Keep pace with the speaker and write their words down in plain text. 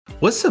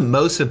What's the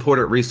most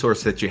important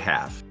resource that you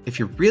have? If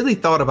you really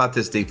thought about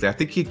this deeply, I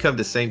think you'd come to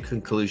the same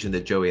conclusion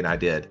that Joey and I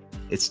did.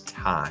 It's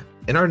time.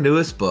 In our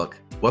newest book,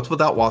 Wealth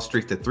Without Wall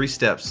Street, The 3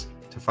 Steps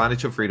to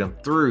Financial Freedom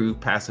Through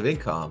Passive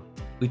Income,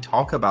 we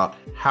talk about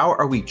how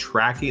are we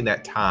tracking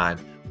that time?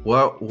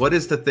 What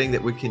is the thing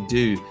that we can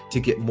do to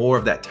get more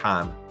of that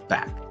time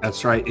back?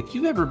 That's right. If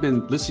you've ever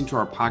been listening to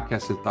our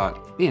podcast and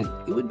thought, man,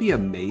 it would be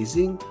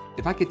amazing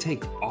if I could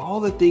take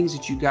all the things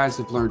that you guys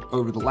have learned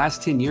over the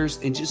last 10 years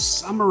and just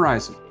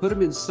summarize them, put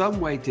them in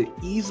some way to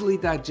easily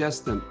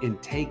digest them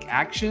and take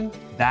action,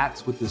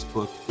 that's what this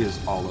book is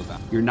all about.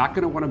 You're not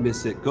going to want to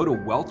miss it. Go to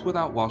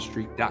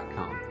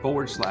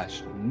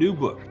wealthwithoutwallstreet.com/new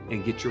book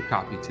and get your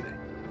copy today.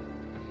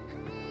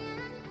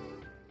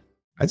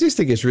 I just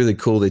think it's really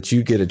cool that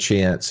you get a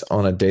chance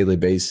on a daily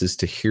basis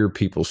to hear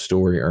people's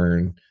story,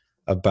 Ern,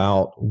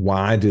 about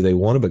why do they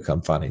want to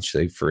become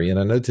financially free. And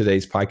I know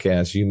today's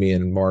podcast, you, me,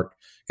 and Mark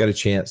got a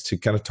chance to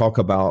kind of talk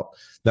about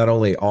not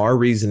only our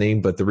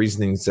reasoning, but the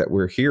reasonings that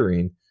we're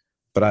hearing.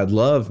 But I'd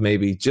love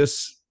maybe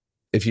just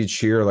if you'd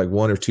share like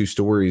 1 or 2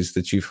 stories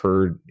that you've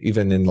heard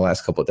even in the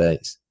last couple of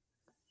days.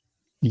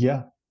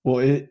 Yeah. Well,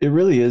 it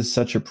really is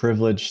such a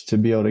privilege to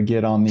be able to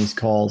get on these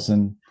calls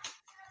and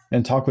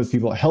talk with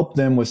people, help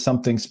them with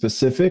something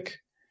specific.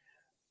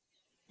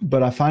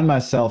 But I find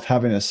myself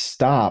having to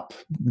stop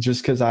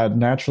just because I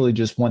naturally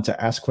just want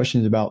to ask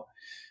questions about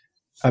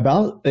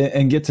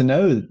and get to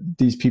know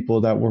these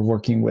people that we're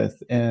working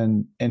with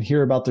and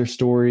hear about their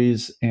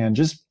stories and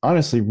just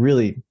honestly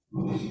really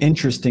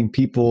interesting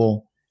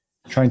people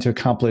trying to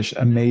accomplish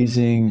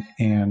amazing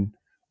and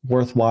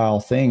worthwhile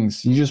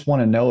things. You just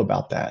want to know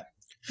about that.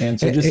 And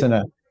so just in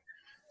a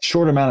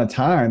short amount of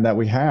time that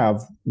we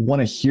have, want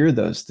to hear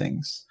those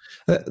things.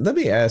 Let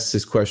me ask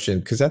this question,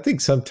 because I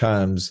think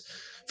sometimes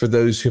for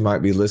those who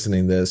might be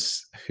listening to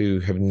this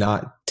who have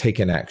not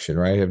taken action,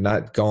 right, have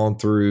not gone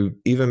through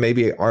even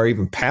maybe our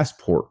even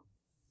passport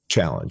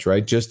challenge,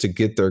 right, just to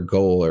get their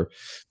goal, or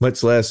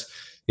much less,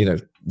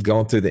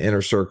 gone through the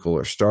inner circle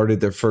or started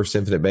their first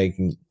infinite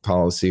banking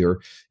policy, or,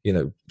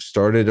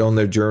 started on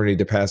their journey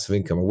to passive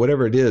income or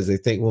whatever it is, they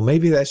think, well,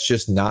 maybe that's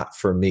just not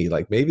for me.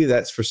 Like maybe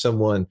that's for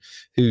someone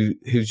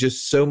who's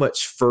just so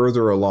much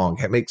further along,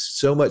 makes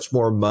so much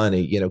more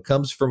money,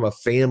 comes from a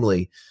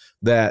family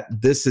that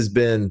this has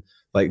been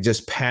like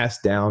just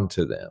passed down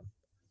to them.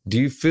 Do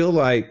you feel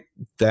like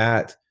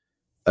that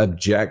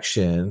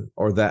objection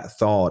or that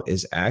thought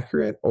is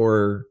accurate,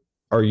 or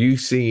are you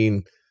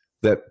seeing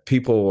that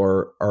people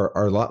are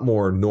a lot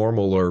more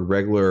normal or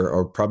regular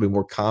or probably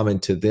more common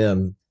to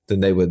them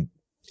than they would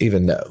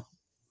even know?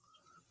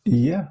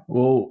 Yeah.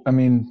 Well, I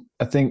mean,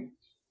 I think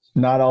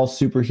not all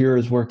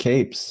superheroes wear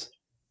capes.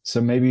 So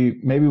maybe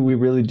we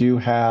really do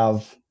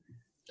have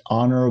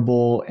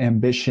honorable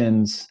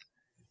ambitions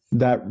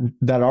that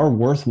are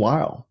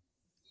worthwhile.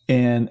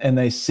 And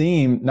they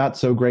seem not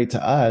so great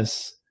to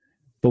us,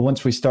 but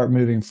once we start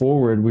moving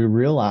forward, we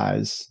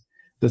realize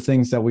the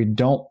things that we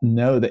don't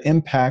know, the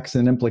impacts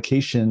and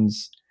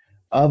implications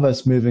of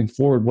us moving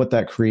forward, what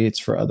that creates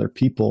for other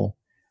people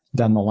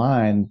down the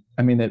line.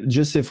 I mean,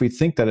 just if we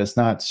think that it's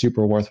not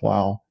super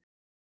worthwhile,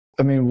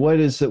 I mean,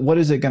 what is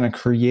it going to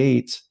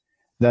create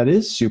that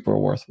is super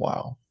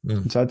worthwhile?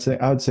 Mm. So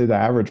I would say the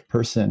average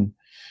person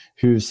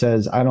who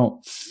says, I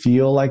don't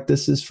feel like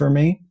this is for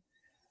me,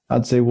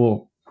 I'd say,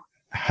 well,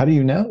 how do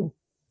you know?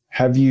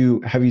 Have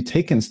you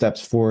taken steps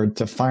forward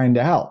to find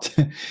out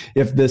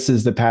if this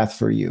is the path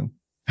for you?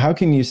 How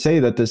can you say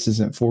that this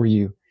isn't for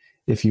you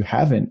if you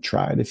haven't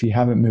tried, if you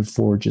haven't moved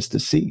forward just to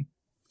see?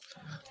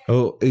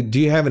 Oh, do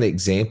you have an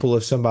example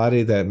of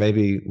somebody that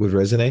maybe would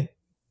resonate?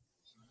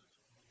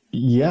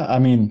 Yeah, I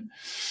mean,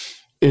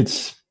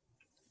 it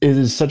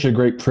is such a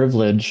great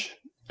privilege,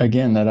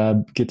 again, that I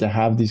get to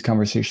have these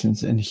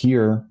conversations and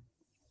hear.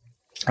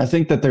 I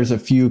think that there's a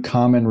few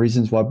common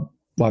reasons why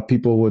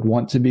people would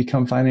want to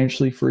become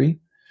financially free.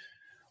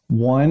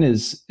 One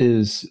is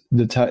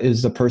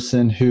the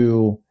person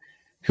who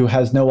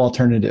has no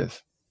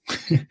alternative,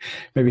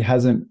 maybe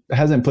hasn't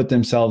put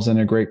themselves in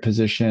a great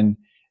position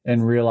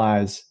and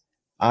realize,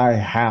 I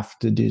have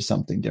to do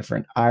something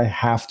different. I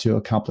have to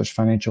accomplish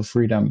financial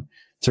freedom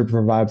to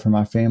provide for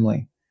my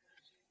family.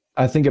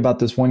 I think about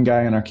this one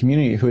guy in our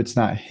community who it's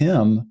not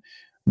him,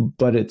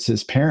 but it's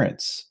his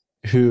parents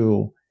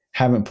who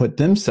haven't put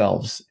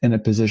themselves in a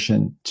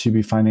position to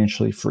be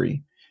financially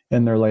free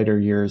in their later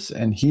years.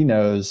 And he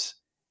knows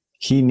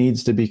he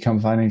needs to become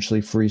financially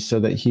free so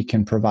that he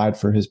can provide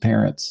for his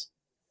parents.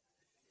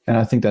 And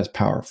I think that's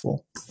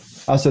powerful.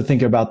 I also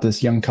think about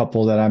this young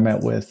couple that I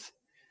met with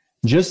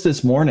just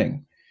this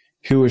morning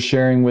who was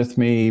sharing with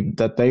me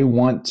that they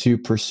want to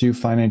pursue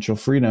financial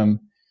freedom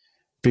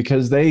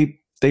because they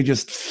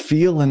just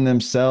feel in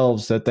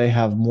themselves that they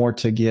have more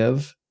to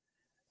give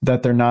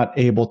that they're not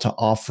able to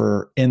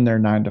offer in their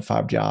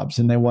 9-to-5 jobs.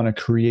 And they want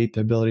to create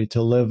the ability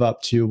to live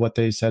up to what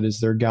they said is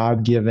their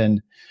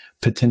God-given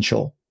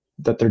potential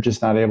that they're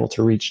just not able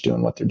to reach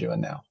doing what they're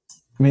doing now.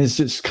 I mean, it's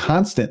just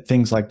constant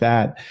things like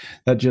that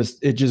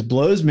it just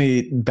blows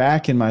me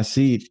back in my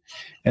seat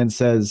and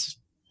says,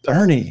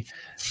 Ernie,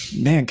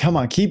 man, come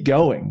on, keep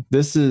going.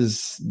 This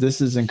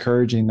is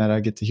encouraging that I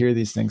get to hear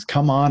these things.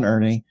 Come on,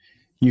 Ernie,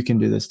 you can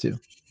do this too.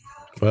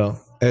 Well,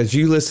 as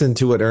you listen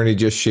to what Ernie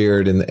just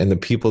shared and the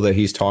people that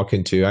he's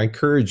talking to, I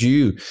encourage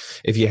you,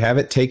 if you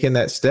haven't taken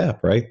that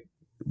step, right,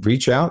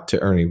 reach out to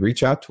Ernie,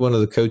 reach out to one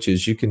of the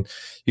coaches. You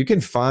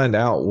can find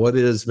out what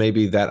is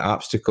maybe that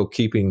obstacle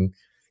keeping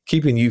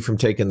you from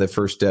taking the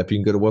first step. You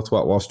can go to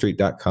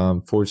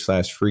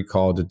wealthwithoutwallstreet.com/free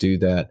call to do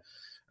that.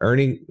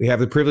 Ernie, we have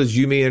the privilege,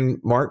 you, me, and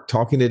Mark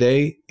talking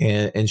today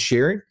and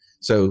sharing.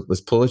 So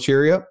let's pull a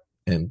cherry up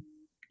and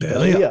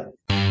belly up.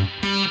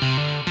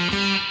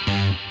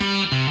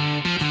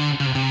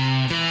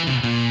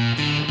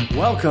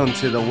 Welcome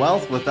to the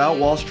Wealth Without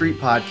Wall Street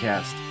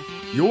podcast,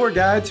 your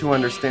guide to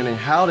understanding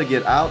how to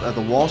get out of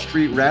the Wall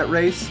Street rat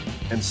race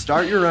and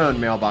start your own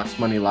mailbox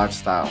money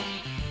lifestyle.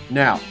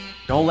 Now,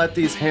 don't let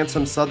these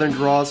handsome Southern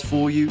draws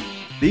fool you.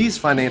 These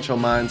financial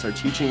minds are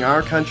teaching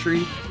our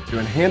country to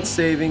enhance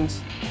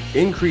savings,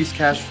 increase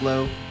cash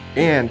flow,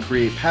 and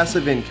create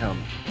passive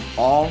income,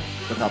 all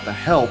without the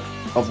help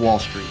of Wall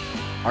Street.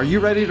 Are you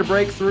ready to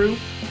break through?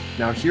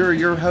 Now here are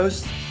your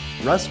hosts,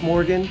 Russ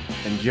Morgan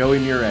and Joey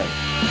Murray.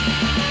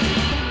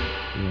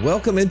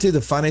 Welcome into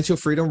the Financial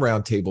Freedom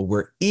Roundtable,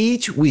 where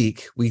each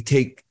week we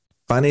take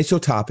financial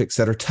topics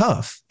that are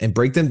tough and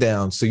break them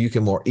down so you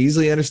can more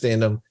easily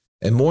understand them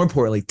and, more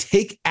importantly,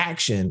 take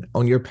action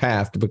on your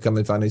path to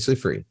becoming financially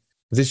free.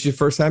 If this is your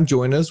first time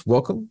joining us,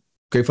 welcome.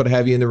 Grateful to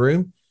have you in the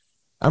room.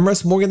 I'm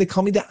Russ Morgan. They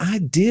call me the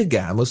idea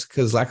guy, mostly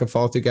because lack of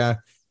follow-through guy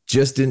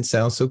just didn't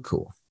sound so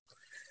cool.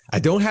 I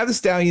don't have the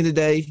stallion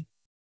today,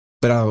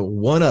 but I'll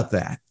one-up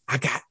that. I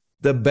got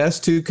the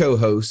best two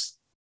co-hosts.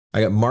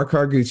 I got Mark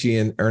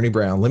Cargucci and Ernie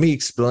Brown. Let me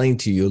explain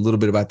to you a little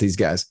bit about these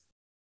guys.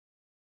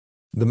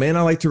 The man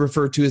I like to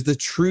refer to as the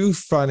true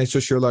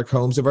financial Sherlock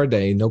Holmes of our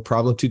day. No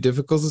problem too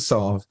difficult to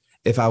solve.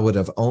 If I would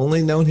have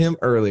only known him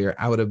earlier,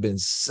 I would have been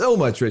so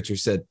much richer,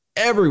 said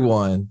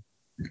everyone.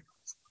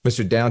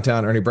 Mr.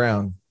 Downtown Ernie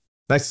Brown.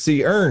 Nice to see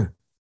you, Ern.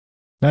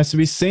 Nice to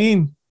be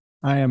seen.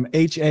 I am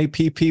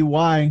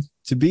HAPPY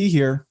to be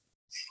here.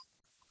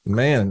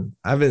 Man,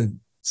 I've been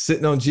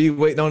sitting on G,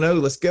 waiting on O.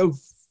 Let's go.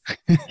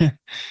 Hey,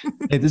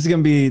 this is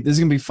gonna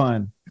be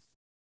fun.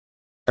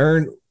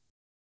 Ern,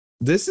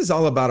 this is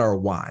all about our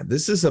why.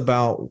 This is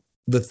about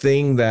the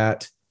thing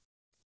that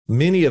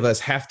many of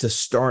us have to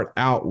start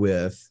out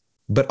with,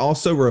 but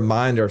also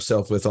remind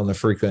ourselves with on the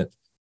frequent.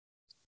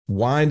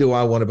 Why do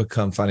I want to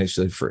become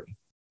financially free?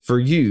 For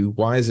you,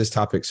 why is this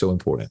topic so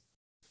important?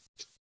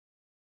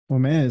 Well,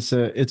 man, it's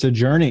a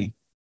journey,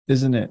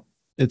 isn't it?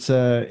 It's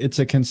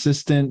a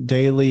consistent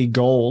daily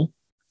goal,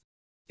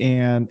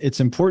 and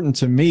it's important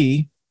to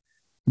me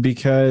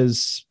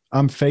because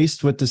I'm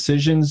faced with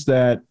decisions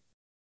that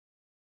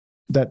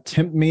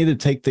tempt me to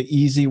take the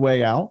easy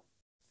way out.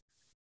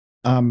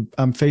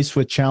 I'm faced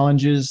with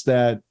challenges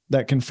that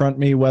confront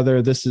me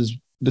whether this is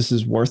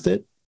worth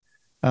it.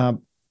 But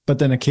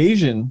then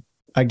occasion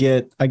I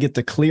get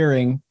the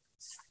clearing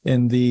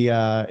in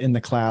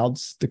the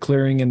clouds, the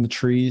clearing in the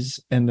trees,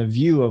 and the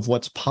view of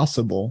what's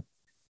possible.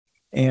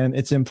 And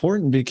it's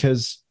important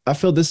because I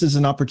feel this is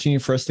an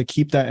opportunity for us to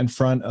keep that in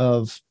front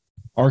of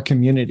our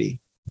community,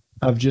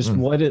 of just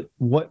what it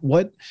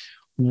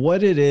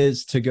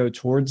is to go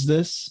towards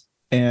this,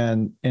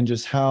 and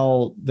just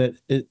how that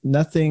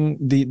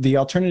the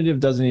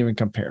alternative doesn't even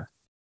compare.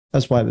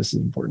 That's why this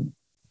is important.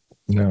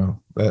 No,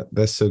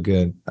 that's so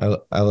good.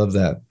 I love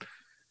that.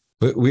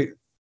 But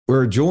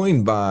we're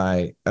joined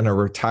by a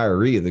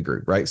retiree of the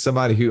group, right?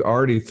 Somebody who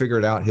already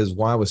figured out his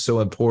why was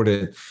so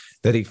important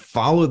that he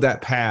followed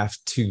that path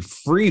to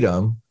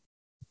freedom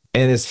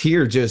and is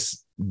here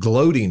just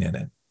gloating in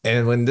it.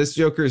 And when this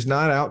joker is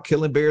not out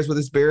killing bears with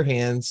his bare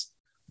hands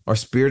or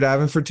spear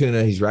diving for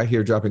tuna, he's right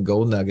here dropping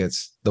gold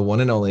nuggets, the one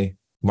and only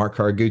Mark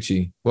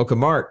Cargucci. Welcome,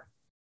 Mark.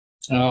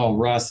 Oh,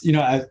 Russ,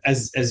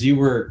 as you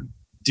were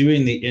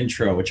doing the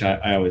intro, which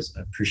I always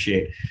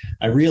appreciate,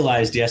 I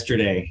realized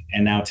yesterday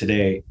and now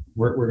today,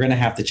 we're going to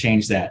have to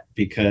change that,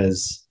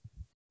 because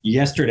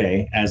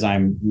yesterday, as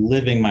I'm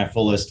living my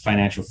fullest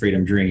financial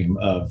freedom dream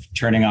of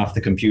turning off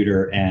the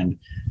computer and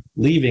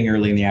leaving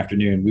early in the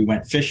afternoon, we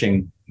went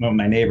fishing with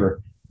my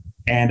neighbor.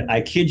 And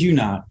I kid you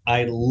not,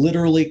 I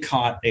literally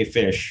caught a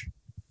fish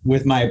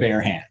with my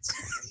bare hands.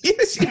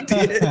 Yes, you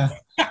did.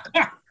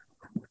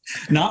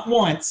 Not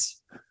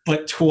once,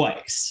 but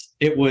twice.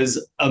 It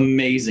was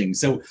amazing.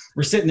 So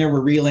we're sitting there,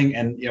 we're reeling,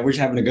 and we're just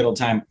having a good old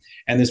time.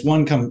 And this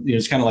one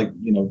it's kind of like,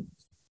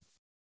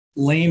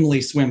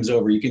 lamely swims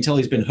over. You can tell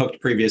he's been hooked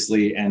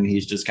previously, and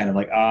he's just kind of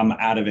like, I'm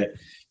out of it.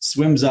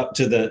 Swims up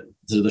to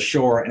the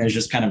shore and is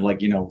just kind of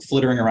like,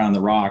 flittering around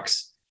the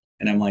rocks.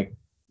 And I'm like,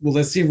 well,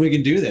 let's see if we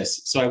can do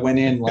this. So I went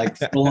in like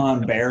full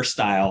on bear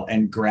style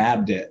and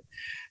grabbed it.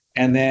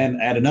 And then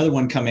I had another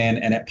one come in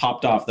and it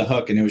popped off the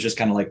hook, and it was just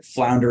kind of like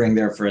floundering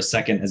there for a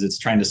second as it's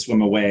trying to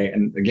swim away.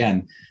 And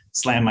again,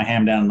 slammed my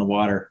hand down in the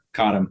water,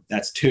 caught him.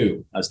 That's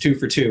two. I was 2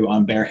 for 2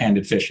 on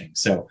barehanded fishing.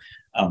 So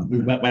we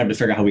might have to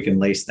figure out how we can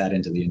lace that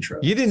into the intro.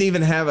 You didn't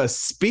even have a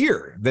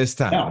spear this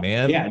time,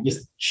 man. Yeah,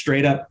 just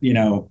straight up,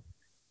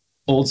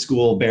 old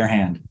school bare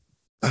hand.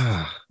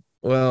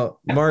 Well,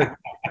 Mark,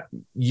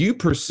 you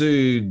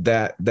pursued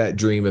that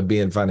dream of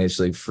being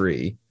financially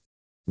free.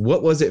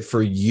 What was it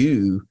for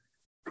you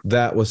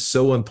that was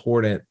so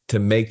important to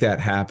make that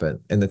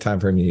happen in the time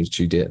frame that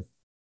you did?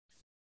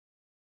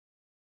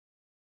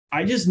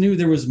 I just knew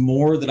there was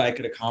more that I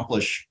could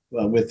accomplish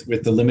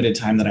with the limited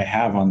time that I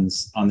have on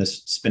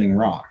this spinning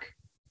rock,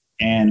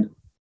 and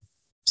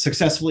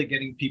successfully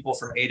getting people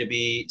from A to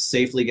B,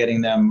 safely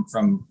getting them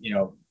from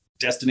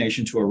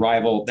destination to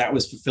arrival. That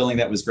was fulfilling.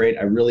 That was great.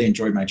 I really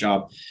enjoyed my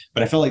job,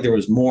 but I felt like there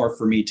was more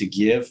for me to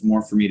give,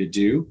 more for me to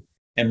do,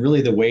 and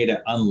really the way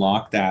to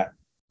unlock that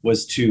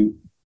was to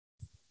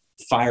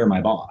fire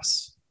my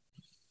boss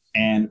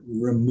and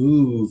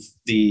remove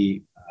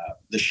the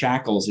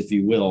shackles, if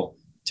you will,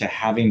 to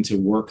having to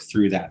work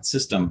through that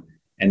system,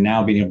 and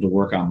now being able to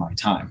work on my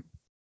time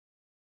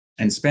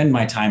and spend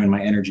my time and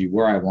my energy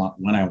where I want,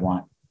 when I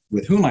want,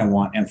 with whom I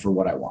want, and for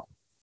what I want.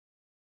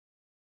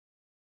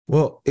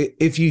 Well,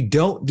 if you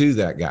don't do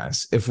that,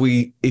 guys, if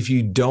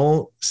you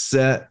don't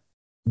set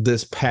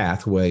this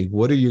pathway,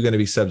 what are you going to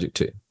be subject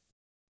to?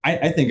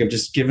 I think of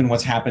just given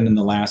what's happened in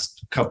the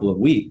last couple of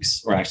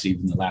weeks, or actually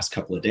even the last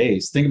couple of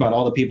days, think about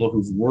all the people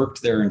who've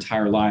worked their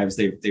entire lives.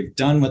 They've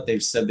done what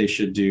they've said they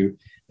should do.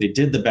 They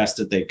did the best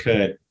that they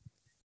could,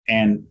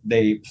 and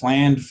they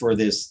planned for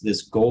this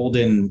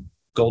golden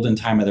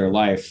time of their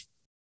life.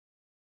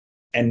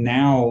 And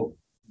now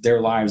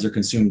their lives are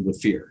consumed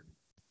with fear.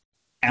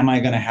 Am I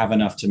going to have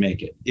enough to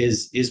make it?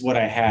 Is what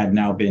I had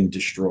now been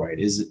destroyed?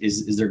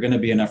 Is there going to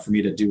be enough for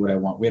me to do what I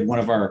want? We had one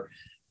of our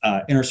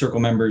inner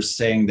circle members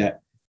saying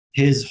that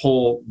his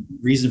whole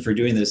reason for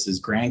doing this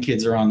is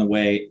grandkids are on the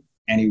way,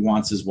 and he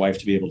wants his wife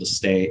to be able to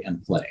stay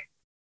and play.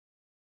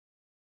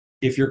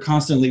 If you're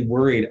constantly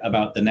worried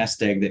about the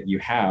nest egg that you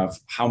have,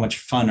 how much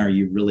fun are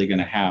you really going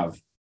to have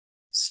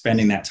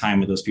spending that time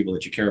with those people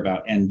that you care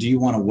about? And do you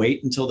want to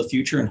wait until the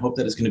future and hope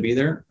that it's going to be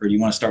there? Or do you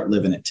want to start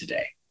living it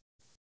today?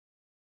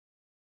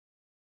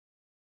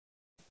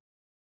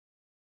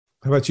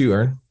 How about you,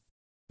 Ern?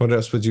 What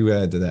else would you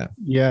add to that?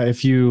 Yeah,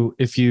 if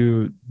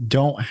you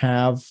don't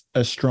have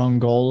a strong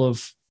goal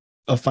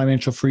of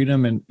financial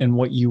freedom and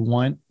what you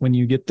want when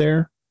you get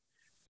there,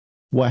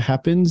 what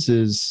happens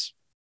is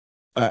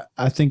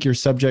I think you're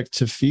subject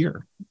to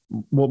fear.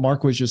 What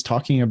Mark was just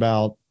talking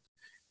about,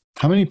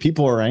 how many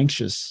people are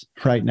anxious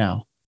right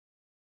now?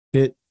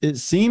 It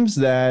seems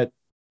that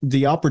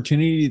the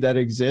opportunity that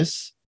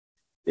exists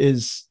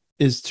is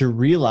to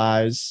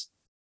realize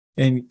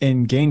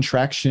and gain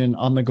traction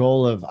on the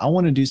goal of, I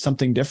want to do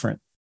something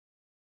different.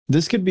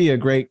 This could be a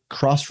great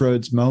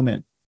crossroads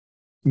moment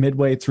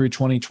midway through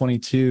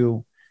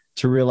 2022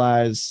 to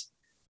realize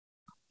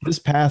this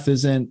path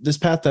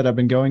that I've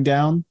been going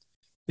down.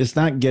 It's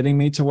not getting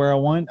me to where I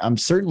want. I'm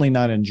certainly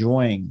not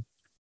enjoying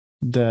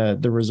the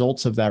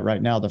results of that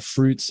right now, the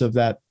fruits of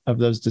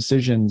those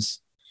decisions.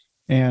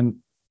 And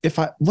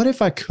what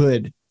if I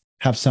could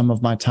have some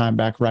of my time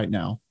back right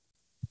now?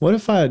 What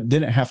if I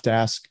didn't have to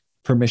ask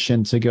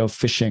permission to go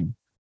fishing,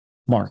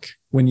 Mark,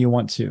 when you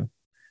want to,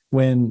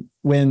 when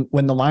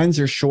the lines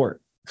are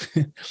short,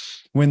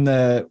 when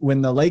the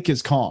lake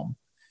is calm,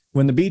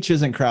 when the beach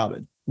isn't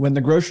crowded, when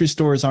the grocery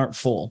stores aren't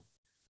full,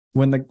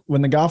 when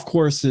the golf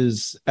course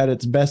is at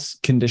its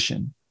best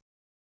condition,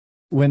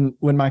 when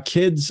my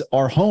kids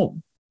are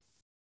home?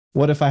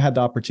 What if I had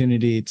the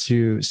opportunity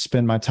to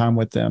spend my time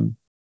with them?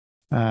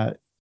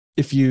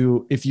 If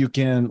you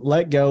can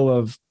let go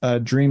of a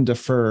dream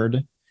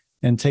deferred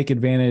and take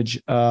advantage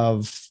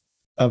of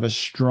a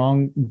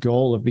strong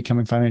goal of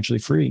becoming financially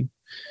free,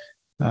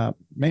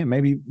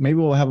 maybe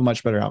we'll have a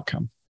much better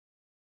outcome.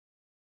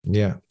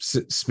 Yeah.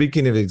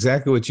 Speaking of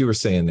exactly what you were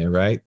saying there,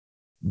 right?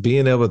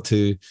 Being able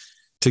to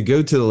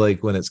go to the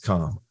lake when it's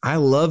calm. I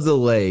love the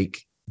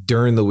lake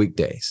during the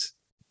weekdays.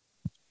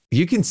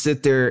 You can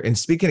sit there, and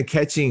speaking of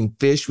catching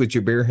fish with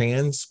your bare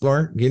hands,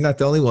 Mark, you're not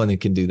the only one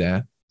that can do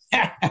that.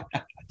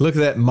 Look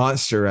at that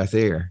monster right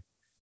there.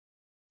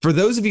 For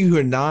those of you who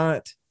are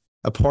not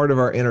a part of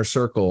our inner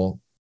circle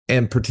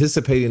and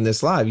participating in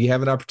this live, you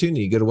have an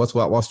opportunity. Go to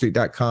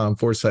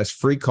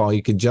what'swhatwallstreet.com/free call.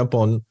 You can jump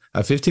on a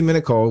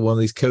 15-minute call with one of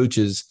these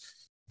coaches,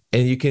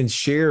 and you can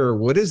share,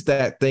 what is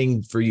that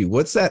thing for you?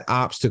 What's that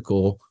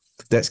obstacle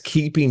that's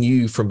keeping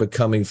you from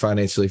becoming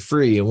financially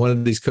free? And one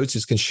of these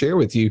coaches can share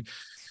with you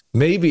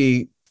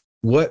maybe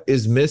what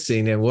is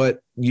missing and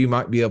what you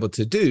might be able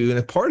to do. And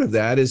a part of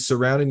that is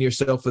surrounding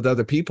yourself with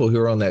other people who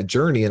are on that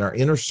journey in our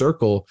inner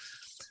circle,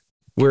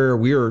 where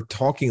we are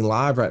talking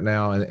live right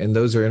now, and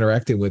those who are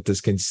interacting with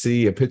us can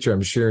see a picture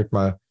I'm sharing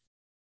with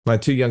my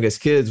two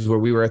youngest kids, where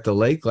we were at the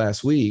lake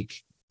last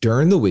week.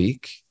 During the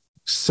week,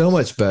 so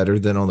much better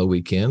than on the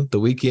weekend. The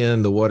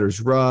weekend, the water's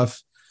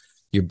rough.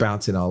 You're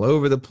bouncing all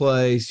over the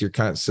place. You're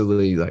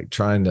constantly like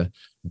trying to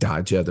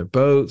dodge other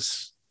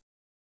boats.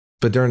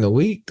 But during the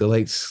week, the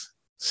lake's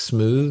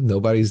smooth.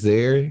 Nobody's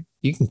there.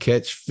 You can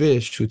catch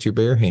fish with your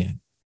bare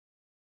hand.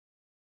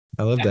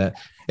 I love that.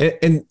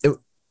 And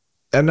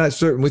I'm not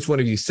certain which one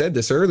of you said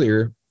this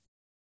earlier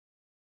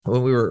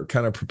when we were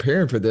kind of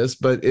preparing for this,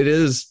 but it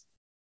is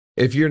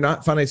if you're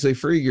not financially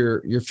free,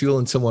 you're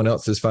fueling someone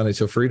else's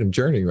financial freedom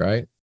journey,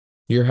 right?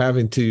 You're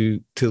having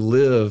to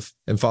live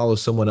and follow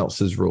someone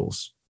else's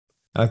rules.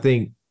 I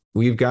think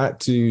we've got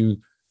to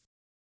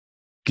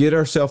get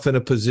ourselves in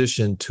a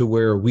position to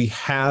where we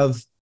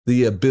have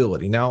the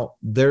ability. Now,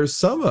 there's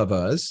some of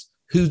us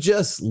who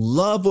just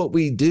love what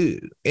we do.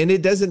 And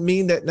it doesn't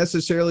mean that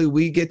necessarily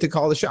we get to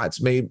call the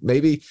shots.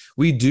 Maybe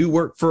we do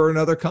work for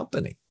another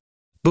company,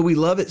 but we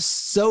love it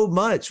so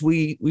much.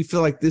 We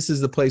feel like this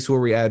is the place where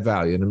we add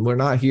value. And we're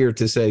not here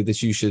to say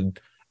that you should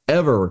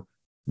ever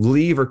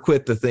leave or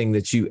quit the thing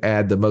that you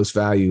add the most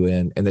value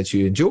in and that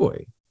you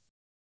enjoy.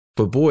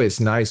 But boy, it's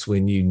nice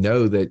when you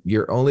know that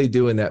you're only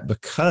doing that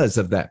because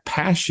of that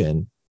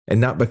passion and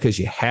not because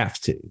you have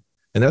to.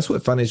 And that's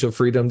what financial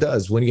freedom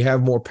does. When you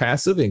have more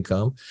passive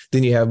income,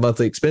 then you have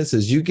monthly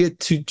expenses, you get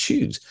to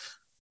choose.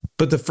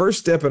 But the first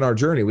step in our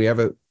journey, we have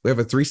a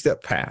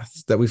 3-step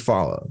path that we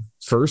follow.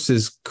 First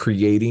is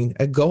creating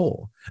a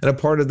goal. And a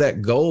part of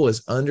that goal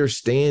is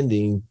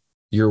understanding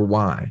your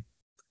why.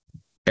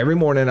 Every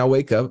morning I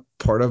wake up,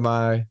 part of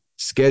my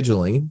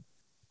scheduling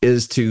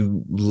is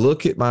to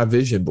look at my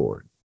vision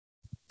board.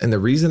 And the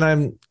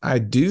reason I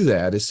do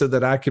that is so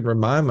that I can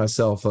remind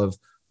myself of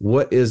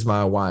what is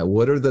my why?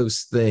 What are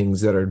those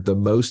things that are the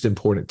most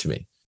important to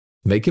me?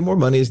 Making more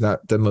money is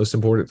not the most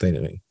important thing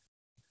to me.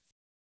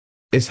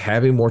 It's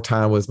having more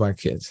time with my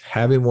kids,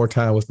 having more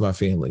time with my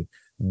family,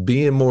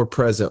 being more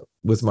present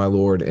with my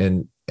Lord,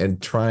 and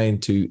trying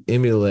to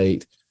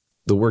emulate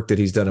the work that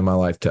he's done in my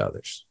life to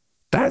others.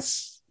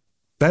 That's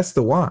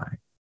the why.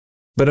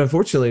 But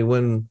unfortunately,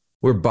 when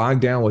we're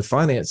bogged down with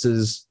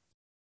finances,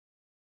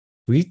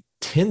 we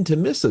tend to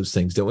miss those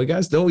things, don't we,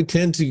 guys? Don't we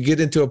tend to get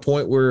into a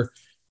point where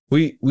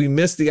we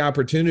miss the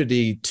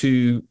opportunity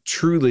to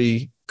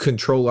truly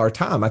control our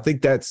time? I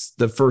think that's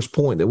the first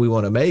point that we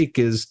want to make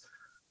is,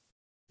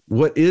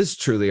 what is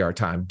truly our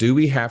time? Do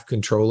we have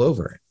control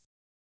over it?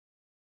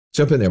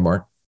 Jump in there,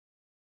 Mark.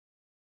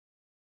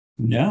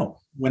 No.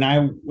 When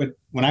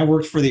I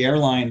worked for the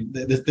airline,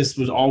 this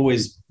would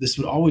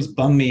always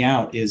bum me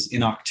out. Is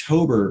in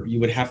October you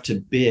would have to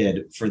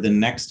bid for the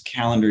next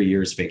calendar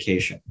year's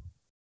vacation.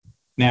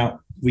 Now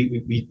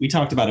we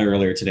talked about it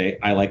earlier today.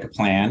 I like a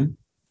plan.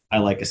 I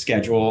like a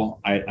schedule.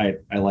 I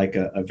like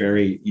a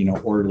very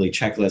orderly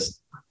checklist.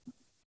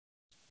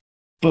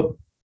 But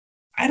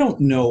I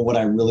don't know what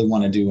I really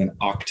want to do in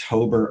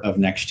October of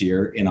next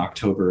year, in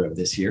October of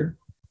this year.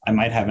 I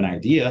might have an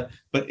idea,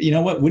 but you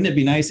know what? Wouldn't it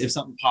be nice if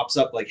something pops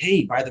up like,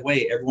 hey, by the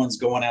way, everyone's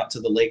going out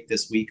to the lake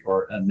this week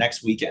or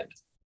next weekend.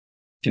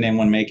 Can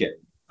anyone make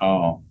it?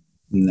 Oh,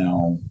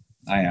 no,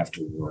 I have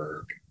to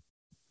work.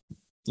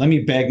 Let me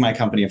beg my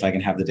company if I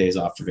can have the days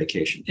off for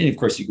vacation. And of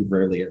course, you could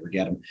rarely ever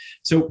get them.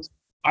 So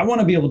I want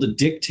to be able to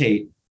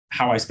dictate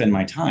how I spend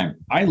my time.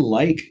 I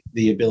like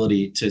the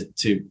ability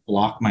to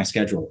block my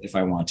schedule if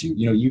I want to.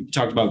 You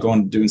talked about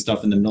doing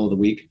stuff in the middle of the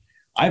week.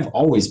 I've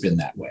always been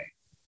that way.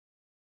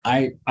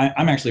 I'm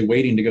actually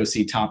waiting to go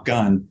see Top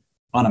Gun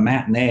on a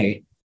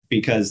matinee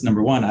because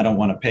number one, I don't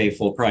want to pay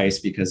full price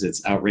because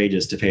it's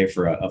outrageous to pay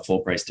for a full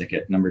price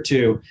ticket. Number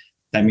two,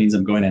 that means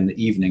I'm going in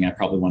the evening. I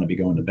probably want to be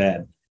going to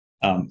bed.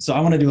 So I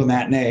want to do a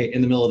matinee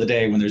in the middle of the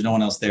day when there's no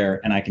one else there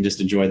and I can just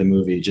enjoy the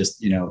movie.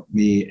 Just,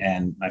 me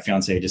and my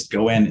fiance just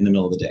go in the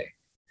middle of the day.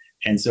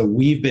 And so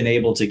we've been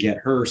able to get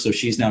her. So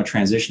she's now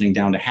transitioning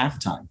down to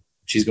halftime.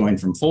 She's going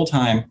from full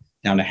time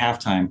down to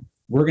halftime.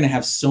 We're going to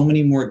have so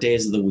many more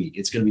days of the week.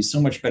 It's going to be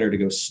so much better to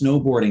go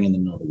snowboarding in the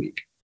middle of the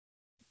week,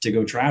 to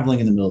go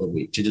traveling in the middle of the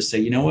week, to just say,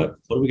 you know what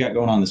do we got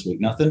going on this week?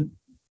 Nothing.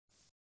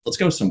 Let's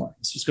go somewhere.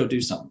 Let's just go do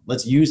something.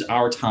 Let's use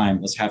our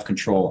time. Let's have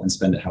control and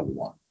spend it how we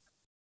want.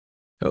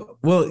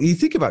 Well, you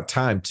think about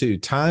time too.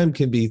 Time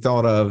can be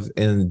thought of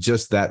in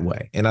just that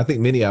way. And I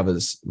think many of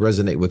us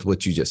resonate with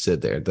what you just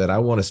said there, that I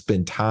want to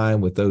spend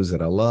time with those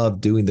that I love,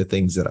 doing the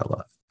things that I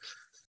love.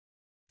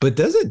 But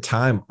doesn't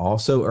time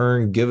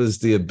also give us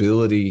the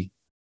ability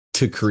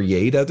to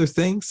create other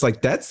things?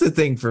 Like that's the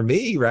thing for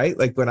me, right?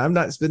 Like when I'm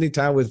not spending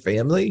time with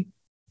family,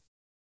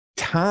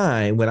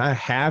 when I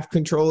have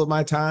control of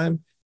my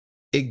time,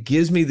 it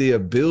gives me the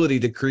ability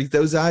to create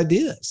those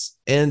ideas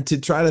and to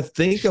try to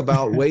think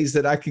about ways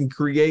that I can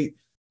create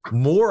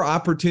more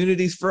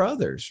opportunities for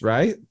others,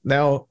 right?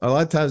 Now, a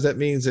lot of times that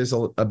means there's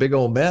a big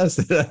old mess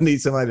that I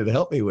need somebody to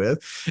help me with.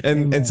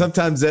 And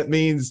sometimes that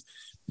means,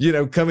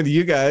 coming to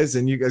you guys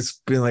and you guys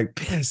being like,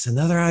 "It's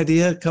another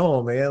idea. Come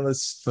on, man,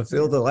 let's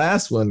fulfill the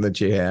last one that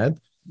you had."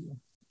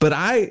 But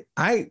I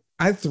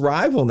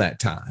thrive on that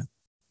time.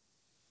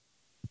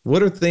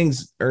 What are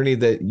things, Ernie,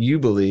 that you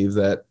believe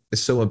that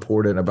is so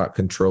important about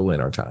controlling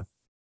our time?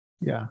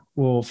 Yeah.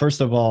 Well,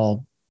 first of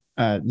all,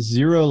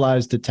 0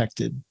 lies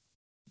detected.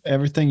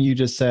 Everything you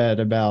just said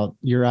about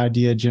your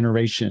idea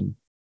generation,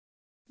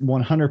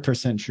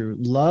 100% true.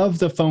 Love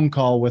the phone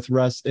call with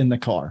Russ in the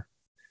car.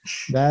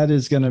 That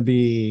is going to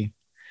be,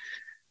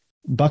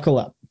 buckle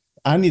up.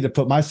 I need to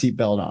put my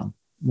seatbelt on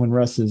when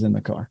Russ is in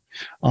the car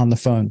on the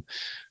phone.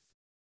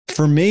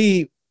 For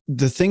me,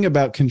 the thing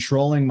about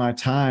controlling my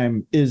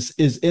time is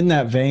in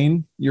that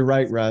vein. You're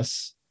right,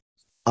 Russ.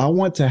 I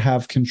want to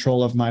have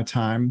control of my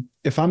time.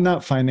 If I'm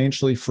not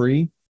financially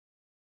free,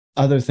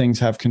 other things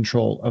have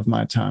control of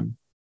my time.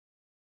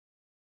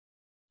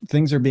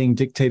 Things are being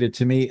dictated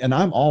to me, and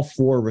I'm all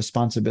for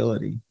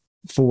responsibility,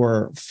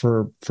 for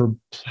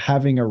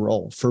having a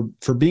role,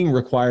 for being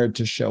required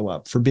to show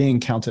up, for being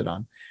counted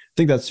on. I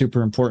think that's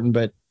super important,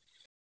 but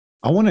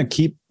I want to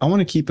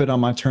keep it on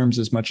my terms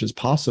as much as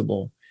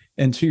possible.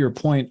 And to your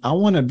point, I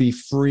want to be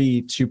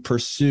free to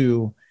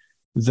pursue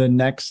the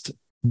next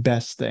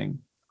best thing.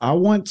 I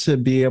want to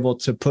be able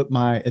to put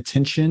my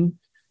attention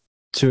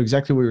to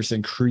exactly what you were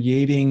saying,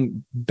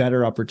 creating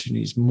better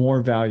opportunities,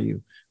 more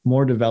value,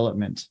 more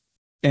development.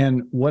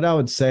 And what I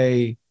would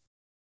say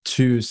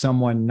to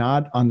someone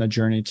not on the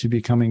journey to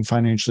becoming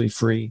financially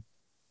free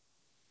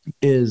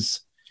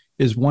is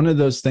one of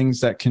those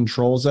things that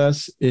controls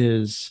us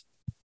is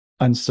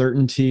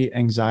uncertainty,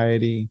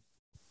 anxiety,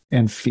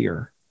 and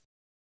fear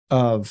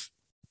of,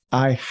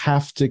 I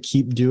have to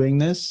keep doing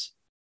this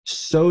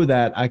so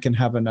that I can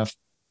have enough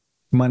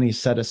money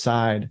set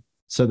aside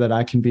so that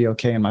I can be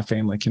okay and my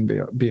family can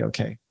be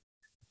okay.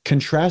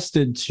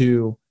 Contrasted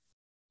to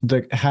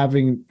the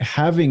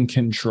having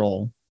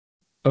control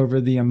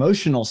over the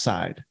emotional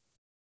side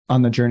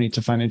on the journey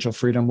to financial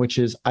freedom, which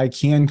is I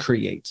can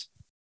create.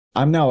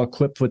 I'm now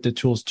equipped with the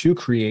tools to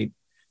create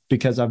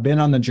because I've been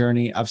on the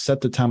journey. I've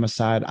set the time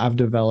aside. I've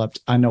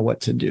developed. I know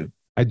what to do.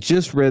 I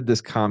just read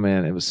this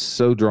comment. It was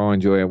so drawing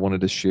joy. I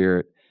wanted to share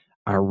it.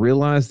 I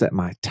realized that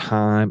my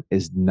time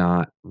is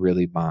not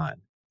really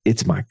mine.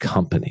 It's my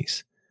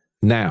company's.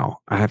 Now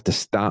I have to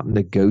stop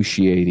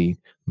negotiating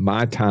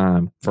my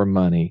time for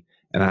money,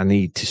 and I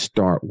need to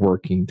start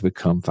working to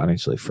become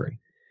financially free.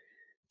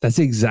 That's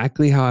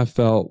exactly how I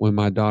felt when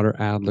my daughter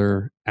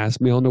Adler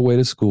asked me on the way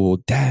to school,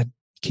 Dad,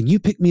 can you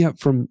pick me up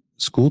from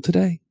school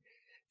today?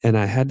 And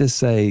I had to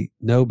say,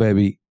 no,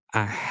 baby,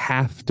 I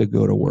have to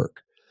go to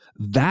work.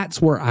 That's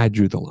where I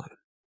drew the line.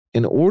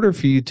 In order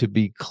for you to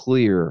be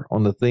clear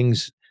on the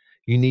things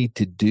you need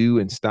to do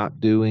and stop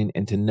doing,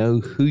 and to know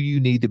who you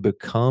need to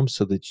become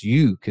so that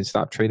you can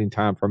stop trading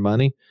time for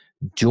money,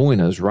 join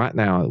us right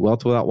now at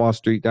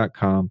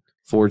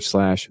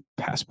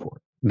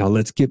wealthwithoutwallstreet.com/passport. Now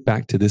let's get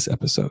back to this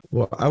episode.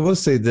 Well, I will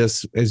say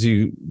this as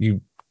you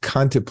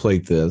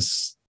contemplate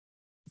this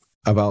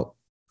about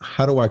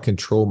how do I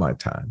control my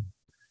time?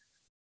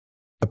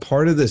 A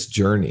part of this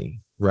journey,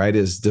 right,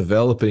 is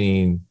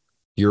developing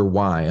your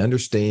why,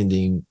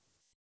 understanding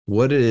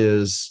what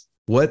is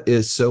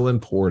so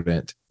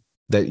important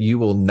that you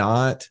will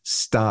not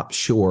stop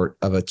short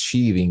of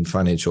achieving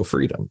financial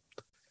freedom.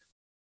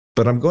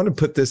 But I'm going to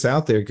put this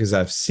out there because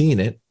I've seen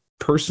it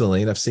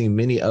personally, and I've seen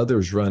many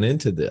others run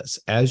into this.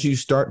 As you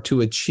start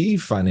to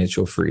achieve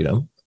financial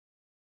freedom,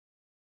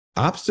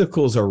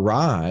 obstacles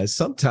arise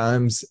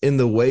sometimes in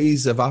the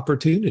ways of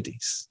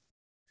opportunities.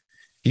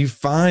 You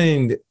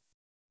find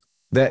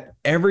that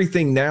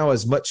everything now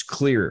is much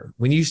clearer.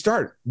 When you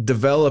start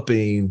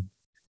developing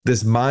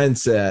this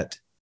mindset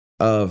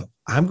of,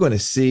 I'm going to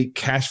seek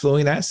cash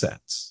flowing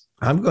assets,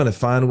 I'm going to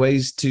find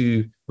ways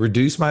to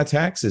reduce my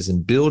taxes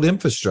and build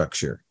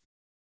infrastructure.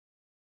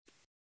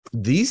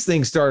 These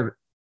things start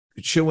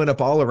showing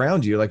up all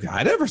around you. Like,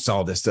 I never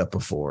saw this stuff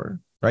before,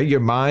 right?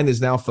 Your mind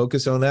is now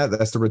focused on that.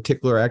 That's the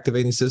reticular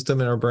activating system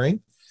in our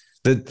brain.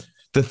 The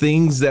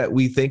things that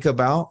we think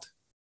about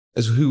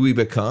is who we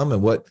become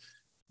and what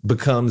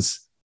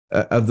becomes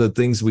of the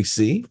things we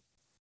see.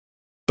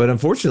 But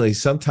unfortunately,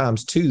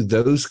 sometimes too,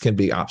 those can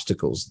be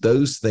obstacles.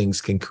 Those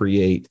things can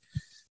create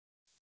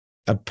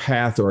a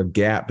path or a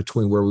gap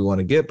between where we want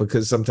to get,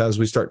 because sometimes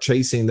we start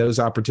chasing those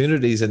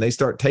opportunities and they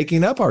start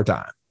taking up our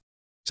time.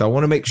 So I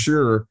want to make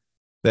sure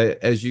that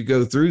as you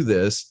go through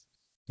this,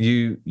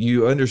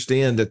 you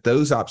understand that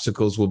those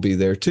obstacles will be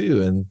there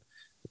too. And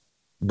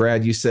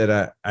Brad, you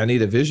said, I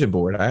need a vision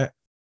board.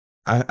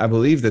 I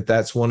believe that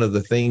that's one of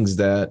the things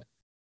that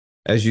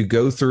as you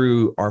go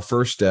through our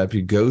first step,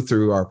 you go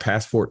through our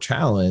passport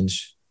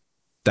challenge,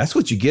 that's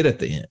what you get at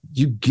the end.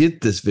 You get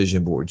this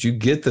vision board. You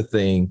get the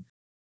thing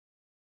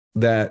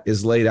that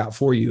is laid out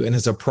for you. And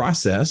it's a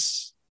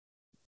process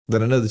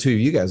that I know the two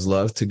of you guys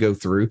love to go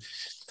through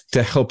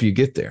to help you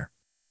get there.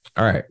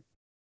 All right.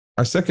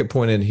 Our second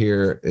point in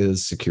here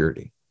is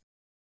security,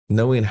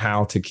 knowing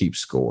how to keep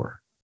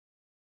score.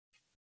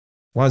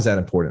 Why is that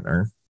important,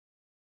 Ern?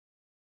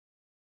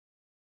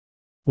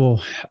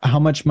 Well, how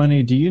much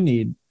money do you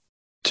need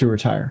to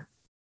retire?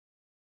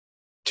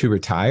 To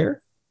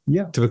retire?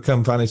 Yeah. To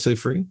become financially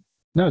free?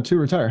 No, to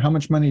retire. How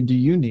much money do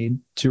you need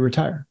to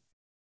retire?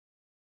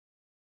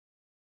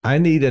 I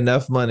need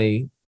enough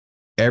money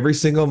every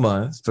single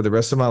month for the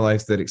rest of my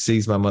life that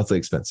exceeds my monthly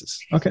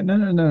expenses. Okay.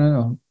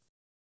 No.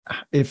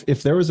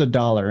 If there was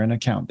 $1 in an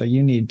account that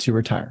you need to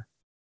retire,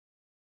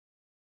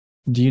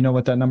 do you know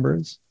what that number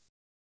is?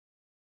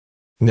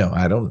 No,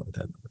 I don't know what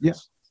that number is. Yeah.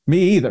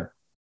 Me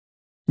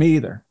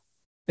either.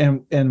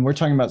 And we're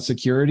talking about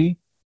security.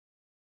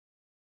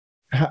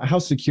 How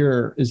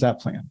secure is that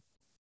plan?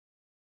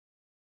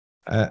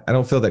 I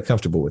don't feel that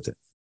comfortable with it.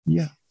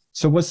 Yeah.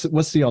 So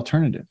what's the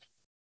alternative?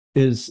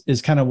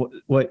 Is kind of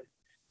what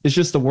It's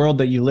just the world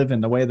that you live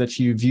in, the way that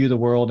you view the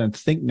world and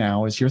think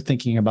now is you're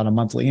thinking about a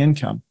monthly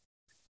income.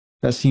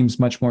 That seems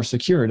much more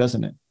secure,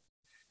 doesn't it?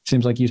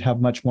 Seems like you'd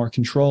have much more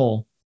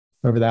control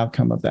over the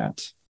outcome of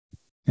that.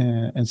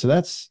 And so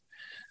that's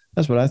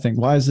what I think.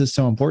 Why is this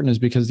so important is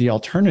because the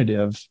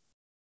alternative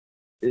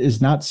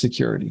is not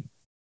security.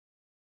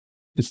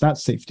 It's not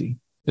safety.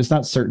 It's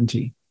not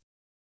certainty.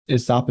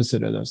 It's the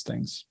opposite of those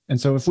things. And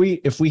so if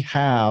we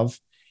have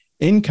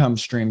income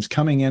streams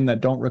coming in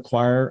that don't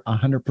require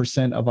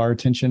 100% of our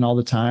attention all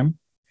the time,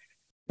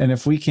 and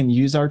if we can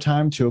use our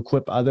time to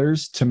equip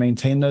others to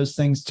maintain those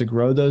things, to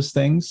grow those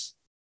things,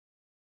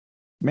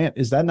 man,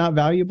 is that not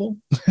valuable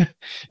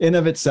in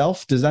of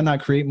itself? Does that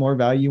not create more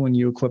value when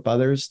you equip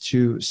others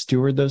to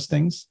steward those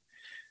things?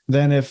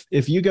 Then if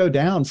you go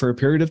down for a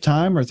period of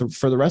time or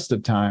for the rest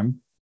of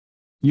time,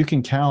 you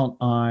can count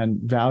on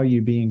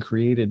value being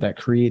created that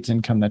creates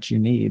income that you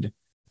need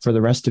for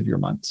the rest of your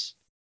months.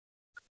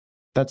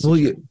 That's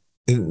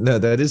no,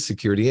 that is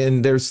security.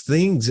 And there's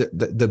things,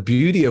 the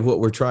beauty of what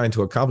we're trying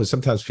to accomplish.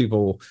 Sometimes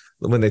people,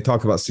 when they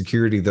talk about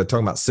security, they're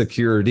talking about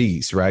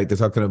securities, right? They're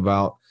talking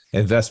about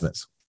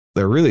investments.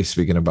 They're really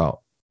speaking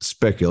about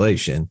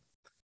speculation.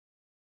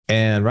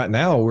 And right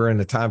now we're in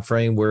a time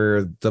frame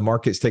where the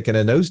market's taking a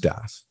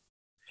nosedive.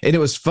 And it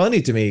was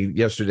funny to me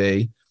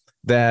yesterday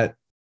that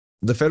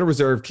the Federal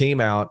Reserve came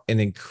out and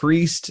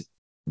increased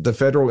the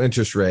federal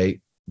interest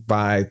rate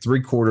by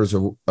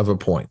 0.75 of a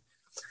point.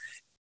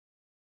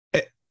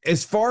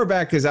 As far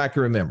back as I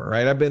can remember,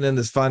 right? I've been in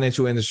this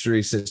financial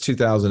industry since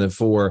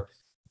 2004.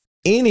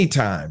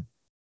 Anytime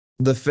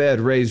the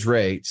Fed raised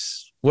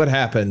rates, what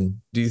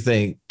happened, do you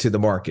think, to the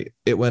market?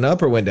 It went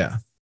up or went down?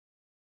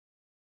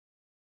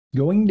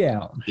 Going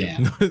down.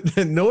 Yeah.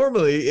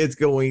 Normally it's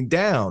going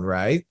down,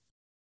 right?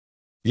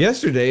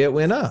 Yesterday it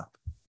went up.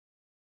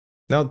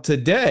 Now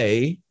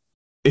today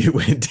it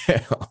went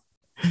down.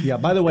 Yeah.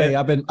 By the way,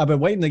 I've been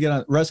waiting to get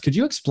on. Russ, could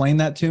you explain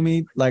that to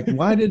me? Like,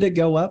 why did it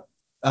go up?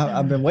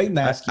 I've been waiting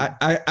to ask you.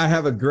 I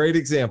have a great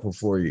example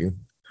for you.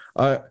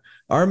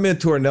 Our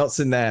mentor,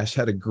 Nelson Nash,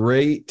 had a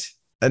great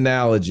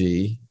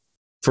analogy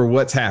for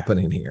what's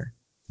happening here.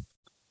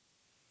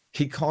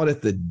 He called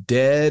it the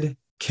dead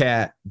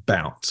cat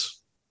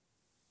bounce.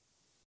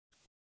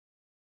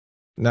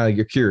 Now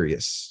you're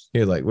curious.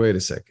 You're like, wait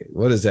a second.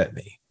 What does that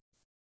mean?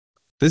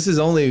 This is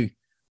only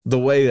the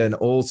way an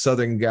old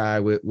Southern guy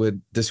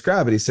would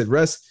describe it. He said,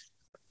 Russ,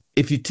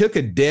 if you took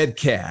a dead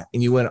cat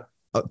and you went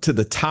up to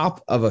the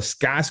top of a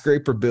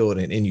skyscraper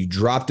building and you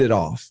dropped it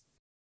off.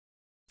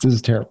 This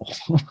is terrible.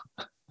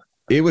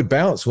 It would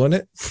bounce,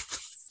 wouldn't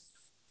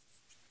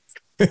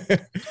it?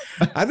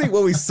 I think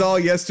what we saw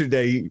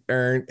yesterday,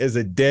 Ern, is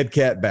a dead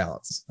cat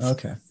bounce.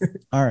 Okay.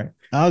 All right.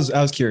 I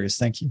was curious.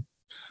 Thank you.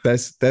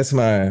 That's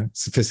my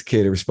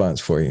sophisticated response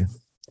for you.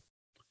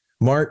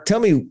 Mark, tell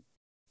me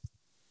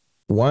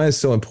why it's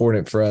so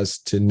important for us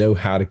to know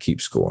how to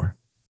keep score.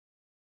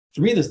 For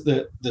me,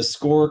 the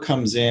score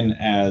comes in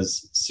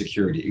as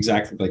security,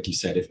 exactly like you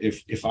said.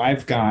 If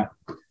I've got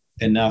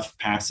enough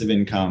passive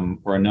income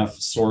or enough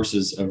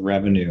sources of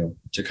revenue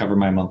to cover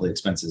my monthly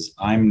expenses,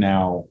 I'm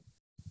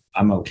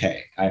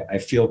okay. I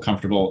feel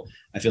comfortable.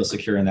 I feel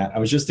secure in that. I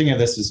was just thinking of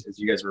this as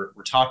you guys were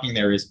talking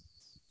there is,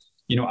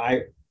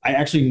 I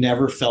actually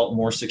never felt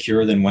more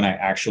secure than when I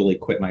actually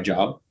quit my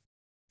job.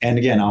 And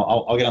again,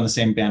 I'll get on the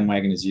same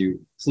bandwagon as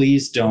you.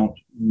 Please don't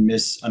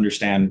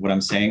misunderstand what I'm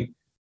saying.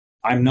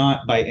 I'm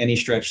not by any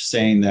stretch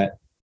saying that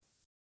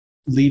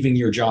leaving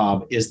your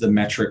job is the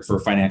metric for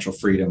financial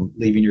freedom.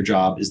 Leaving your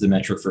job is the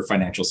metric for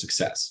financial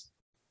success.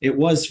 It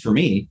was for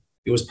me.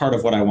 It was part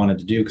of what I wanted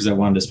to do because I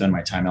wanted to spend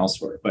my time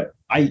elsewhere. But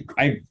I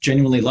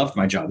genuinely loved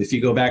my job. If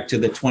you go back to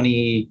the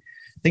 2016,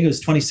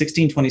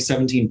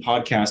 2017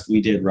 podcast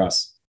we did,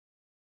 Russ,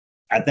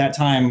 at that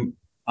time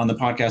on the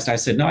podcast, I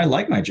said, no, I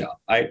like my job.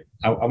 I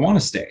want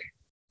to stay,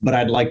 but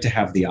I'd like to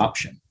have the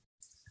option.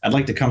 I'd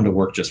like to come to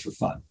work just for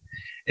fun.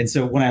 And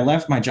so when I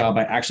left my job,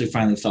 I actually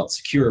finally felt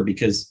secure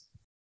because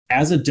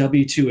as a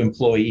W-2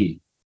 employee,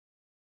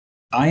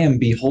 I am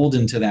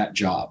beholden to that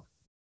job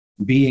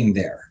being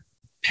there,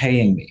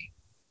 paying me.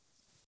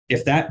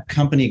 If that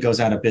company goes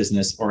out of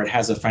business or it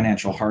has a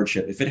financial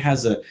hardship, if it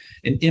has an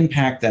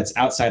impact that's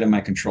outside of my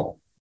control,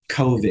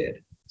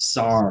 COVID,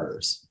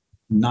 SARS,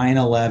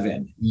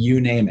 9/11, you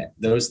name it,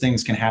 those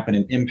things can happen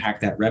and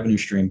impact that revenue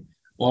stream.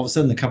 Well, all of a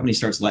sudden the company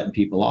starts letting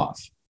people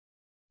off.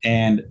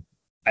 And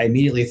I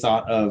immediately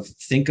thought of,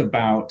 think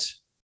about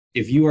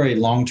if you are a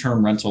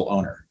long-term rental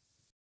owner,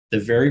 the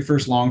very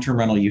first long-term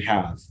rental you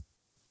have,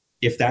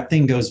 if that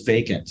thing goes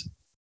vacant,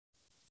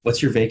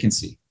 what's your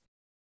vacancy?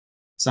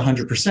 It's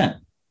 100%.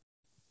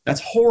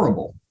 That's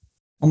horrible.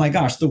 Oh my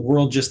gosh, the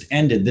world just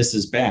ended. This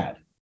is bad.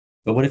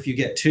 But what if you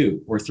get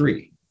 2 or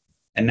 3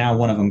 and now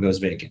one of them goes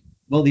vacant?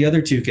 Well, the other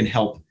 2 can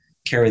help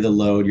carry the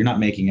load. You're not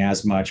making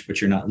as much,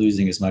 but you're not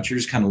losing as much. You're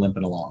just kind of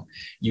limping along.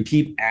 You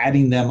keep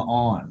adding them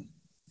on.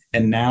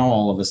 And now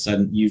all of a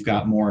sudden you've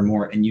got more and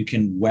more, and you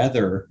can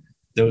weather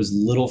those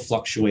little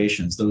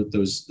fluctuations,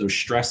 those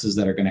stresses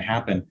that are going to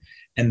happen.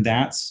 And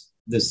that's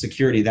the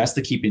security. That's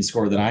the keeping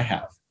score that I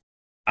have.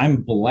 I'm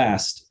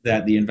blessed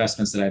that the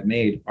investments that I've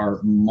made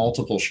are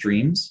multiple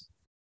streams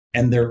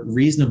and they're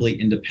reasonably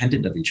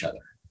independent of each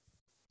other.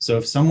 So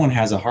if someone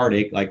has a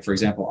heartache, like for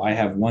example, I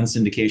have one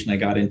syndication I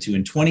got into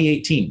in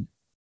 2018,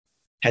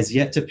 has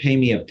yet to pay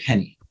me a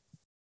penny,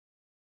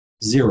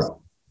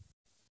 zero.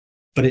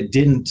 But it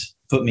didn't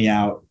put me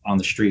out on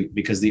the street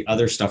because the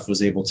other stuff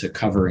was able to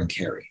cover and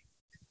carry.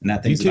 And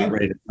that thing's about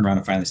ready to turn around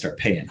and finally start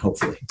paying,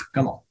 hopefully.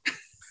 Come on.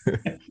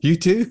 You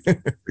too?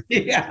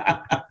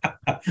 Yeah.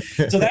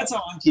 So that's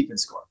how I'm keeping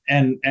score.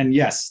 And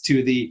yes,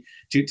 to the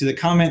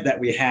comment that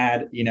we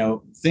had,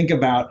 think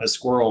about a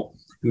squirrel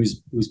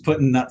who's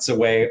putting nuts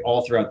away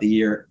all throughout the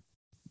year,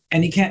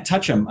 and he can't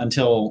touch them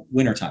until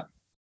wintertime,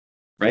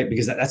 right?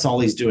 Because that's all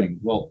he's doing.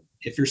 Well,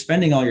 if you're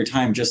spending all your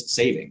time just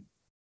saving,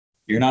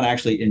 you're not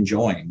actually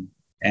enjoying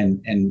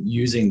and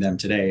using them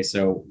today.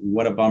 So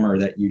what a bummer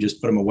that you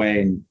just put them away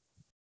and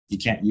you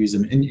can't use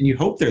them. And you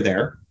hope they're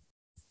there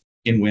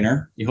in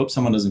winter. You hope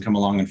someone doesn't come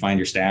along and find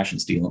your stash and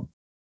steal them.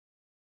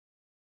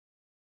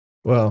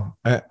 Well,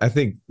 I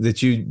think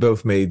that you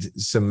both made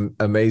some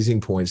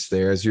amazing points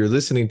there. As you're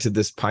listening to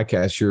this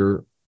podcast,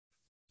 you're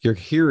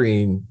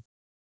hearing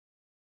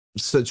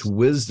such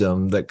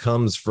wisdom that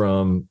comes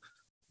from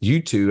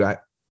you two.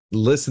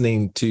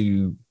 Listening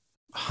to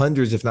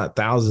hundreds, if not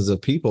thousands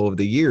of people over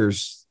the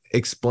years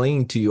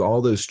explain to you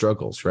all those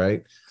struggles,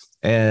 right?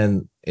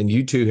 And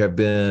you two have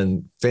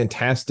been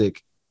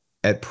fantastic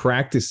at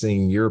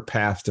practicing your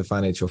path to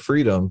financial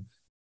freedom.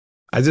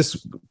 I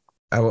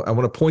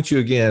want to point you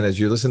again, as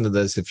you're listening to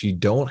this, if you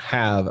don't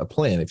have a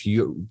plan, if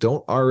you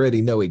don't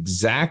already know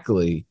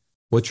exactly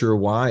what your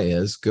why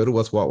is, go to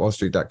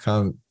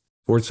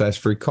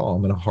what'swhatwallstreet.com/free call.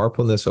 I'm going to harp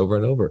on this over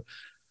and over.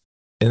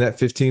 In that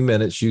 15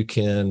 minutes, you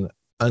can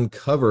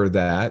uncover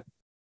that,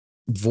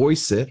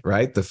 voice it,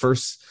 right? The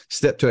first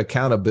step to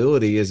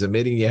accountability is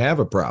admitting you have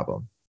a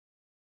problem.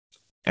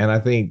 And I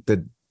think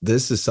that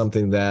this is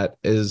something that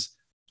is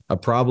a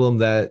problem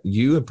that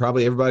you and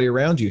probably everybody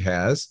around you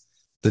has.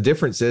 The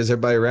difference is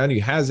everybody around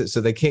you has it, so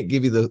they can't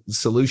give you the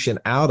solution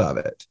out of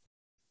it.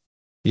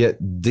 Yet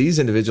these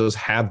individuals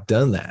have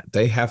done that.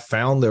 They have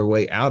found their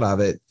way out of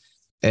it,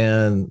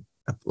 and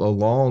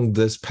along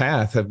this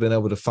path have been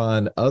able to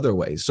find other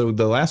ways. So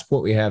the last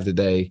point we have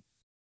today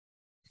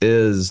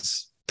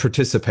is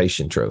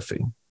participation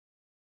trophy.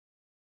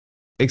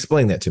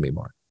 Explain that to me,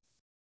 Mark.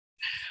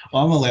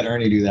 Well, I'm going to let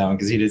Ernie do that one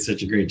because he did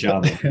such a great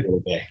job the other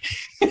day.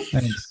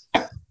 Thanks.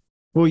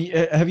 Well,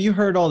 have you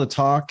heard all the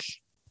talk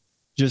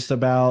just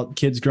about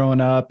kids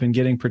growing up and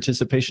getting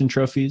participation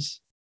trophies?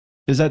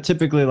 Is that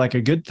typically like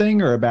a good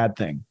thing or a bad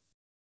thing?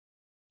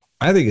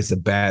 I think it's a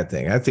bad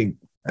thing. I think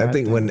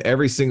when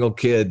every single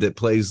kid that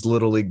plays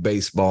Little League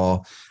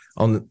baseball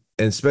and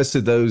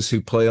especially those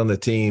who play on the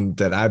team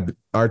that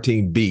our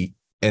team beat,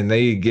 and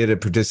they get a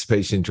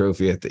participation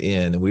trophy at the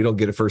end and we don't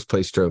get a first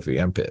place trophy,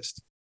 I'm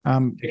pissed.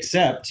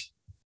 Except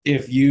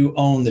if you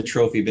own the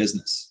trophy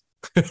business.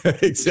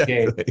 Exactly.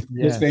 Okay,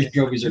 participation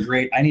trophies are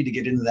great. I need to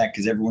get into that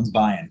because everyone's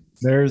buying.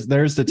 There's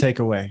the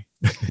takeaway.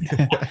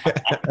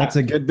 That's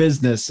a good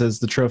business, says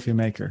the trophy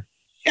maker.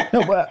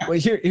 No, but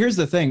here's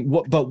the thing.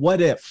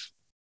 What if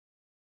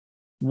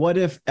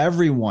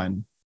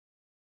everyone,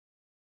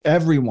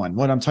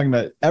 what I'm talking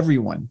about,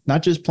 everyone,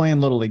 not just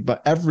playing Little League,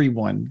 but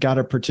everyone got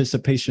a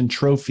participation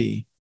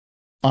trophy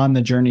on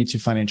the journey to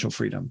financial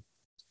freedom?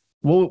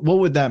 What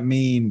would that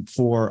mean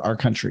for our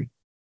country?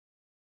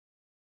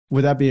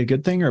 Would that be a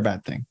good thing or a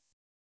bad thing?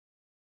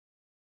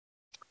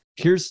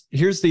 Here's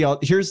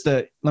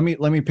the let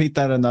me paint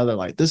that in another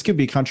light. This could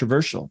be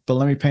controversial, but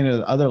let me paint it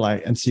in the other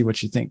light and see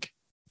what you think.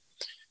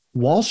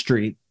 Wall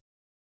Street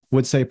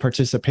would say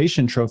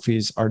participation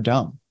trophies are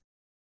dumb.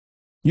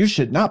 You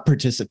should not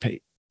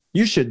participate.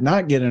 You should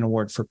not get an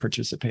award for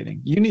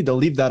participating. You need to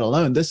leave that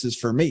alone. This is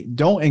for me.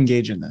 Don't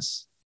engage in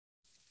this.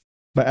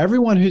 But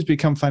everyone who's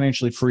become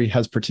financially free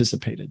has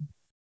participated.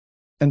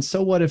 And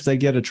so what if they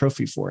get a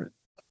trophy for it?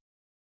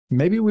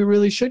 Maybe we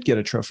really should get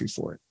a trophy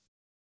for it.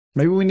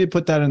 Maybe we need to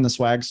put that in the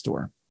swag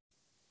store.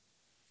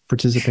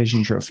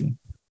 Participation trophy.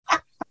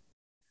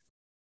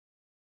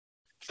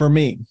 For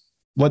me,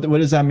 what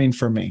does that mean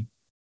for me?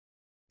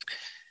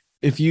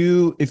 If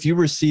you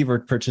receive a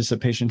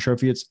participation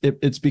trophy,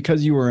 it's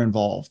because you were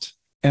involved.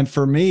 And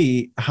for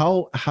me,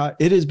 how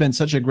it has been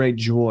such a great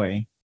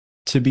joy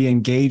to be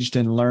engaged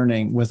in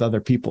learning with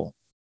other people.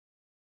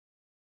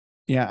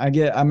 Yeah,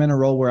 I'm in a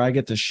role where I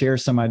get to share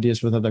some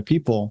ideas with other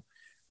people,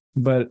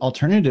 but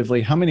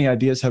alternatively, how many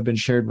ideas have been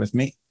shared with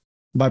me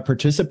by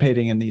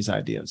participating in these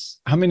ideas?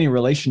 How many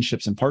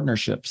relationships and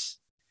partnerships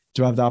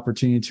do I have the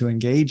opportunity to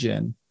engage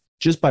in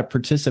just by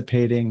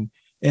participating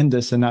in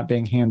this and not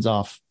being hands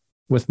off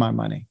with my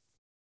money?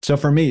 So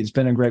for me, it's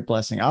been a great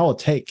blessing. I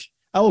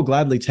will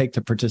gladly take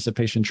the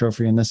participation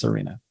trophy in this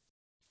arena.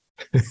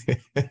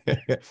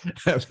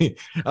 I mean,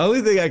 the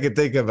only thing I can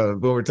think of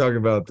when we're talking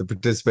about the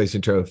participation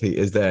trophy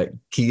is that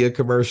Kia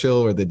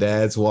commercial where the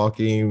dad's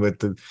walking with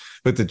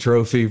the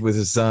trophy with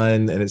his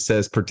son and it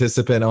says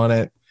participant on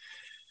it.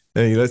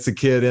 And he lets the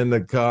kid in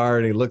the car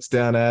and he looks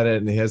down at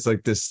it and he has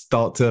like this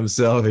thought to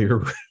himself. He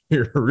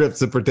rips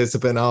the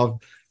participant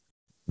off.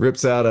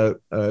 rips out a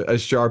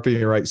Sharpie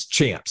and writes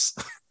champs.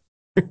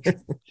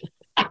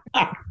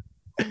 All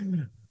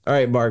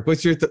right, Mark,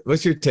 what's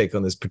your take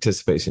on this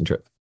participation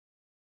trip?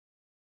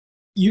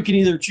 You can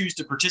either choose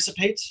to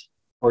participate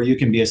or you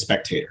can be a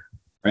spectator,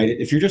 right?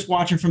 If you're just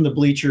watching from the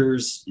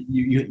bleachers,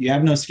 you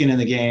have no skin in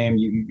the game,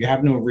 you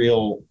have no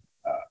real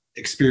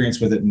experience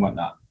with it and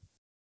whatnot.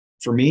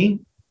 For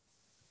me,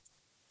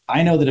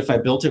 I know that if I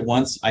built it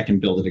once, I can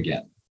build it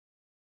again.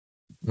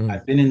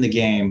 I've been in the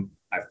game.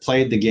 I've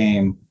played the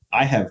game.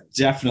 I have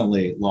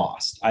definitely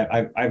lost.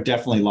 I've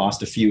definitely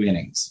lost a few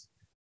innings.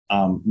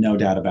 No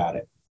doubt about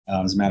it.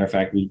 As a matter of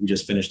fact, we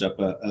just finished up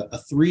a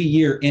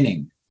 3-year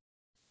inning,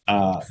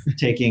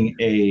 taking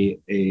a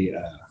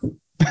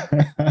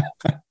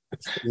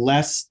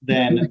less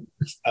than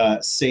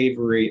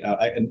savory,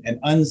 an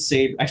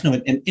unsavory, actually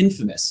no,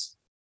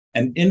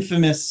 an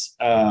infamous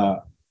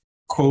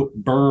quote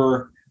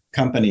Burr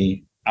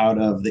company out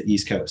of the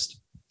East Coast.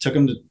 Took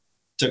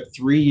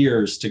 3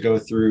 years to go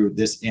through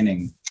this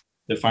inning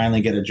to finally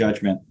get a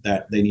judgment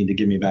that they need to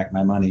give me back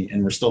my money,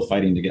 and we're still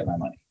fighting to get my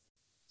money.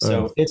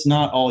 So it's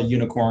not all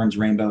unicorns,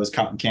 rainbows,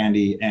 cotton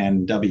candy,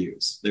 and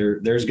W's.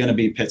 There's going to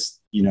be pits,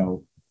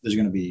 there's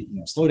going to be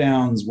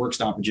slowdowns, work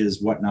stoppages,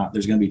 whatnot.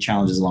 There's going to be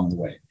challenges along the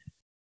way.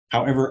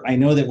 However, I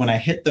know that when I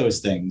hit those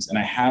things and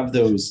I have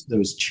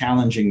those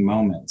challenging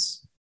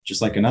moments,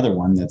 just like another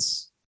one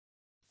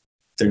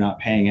they're not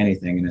paying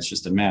anything and it's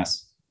just a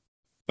mess.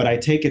 But I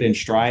take it in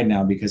stride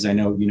now because I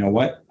know,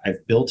 what?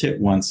 I've built it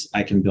once,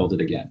 I can build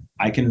it again.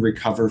 I can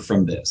recover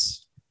from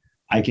this.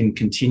 I can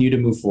continue to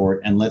move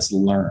forward, and let's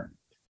learn.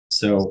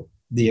 So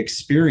the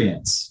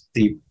experience,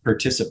 the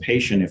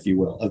participation, if you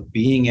will, of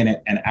being in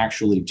it and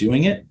actually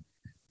doing it,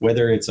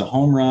 whether it's a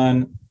home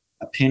run,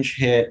 a pinch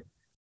hit,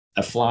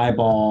 a fly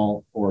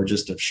ball, or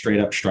just a straight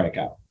up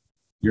strikeout,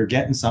 you're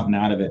getting something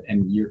out of it,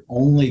 and you're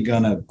only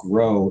going to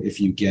grow if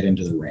you get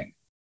into the ring.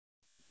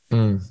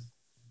 Man,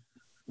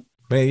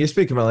 you're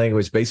speaking my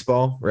language,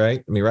 baseball, right?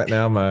 I mean, right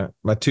now,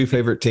 my two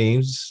favorite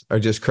teams are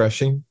just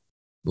crushing.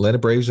 Atlanta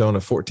Braves are on a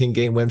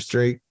 14-game win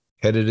streak,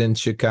 headed in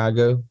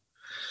Chicago.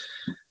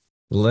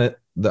 The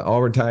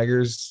Auburn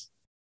Tigers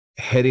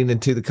heading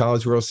into the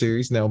College World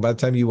Series. Now, by the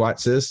time you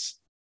watch this,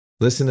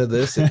 listen to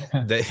this,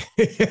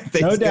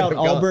 no doubt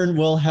Auburn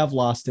will have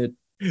lost it.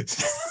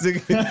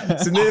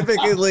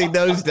 Significantly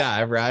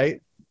nosedive,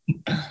 right?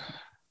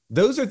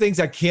 Those are things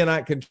I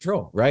cannot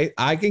control, right?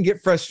 I can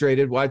get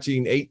frustrated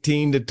watching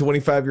 18 to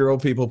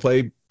 25-year-old people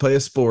play a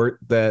sport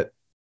that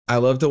I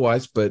love to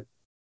watch, but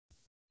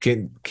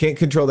can't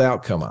control the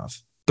outcome of.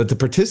 But the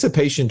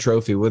participation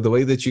trophy, with the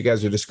way that you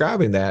guys are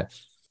describing that,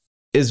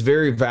 is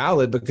very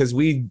valid because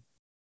we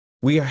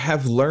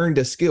have learned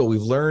a skill.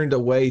 We've learned a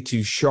way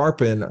to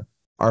sharpen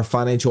our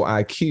financial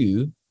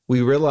IQ.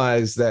 We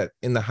realize that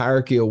in the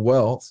hierarchy of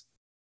wealth,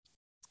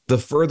 the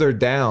further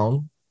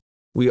down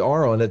we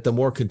are on it, the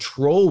more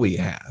control we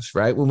have,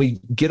 right? When we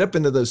get up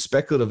into those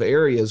speculative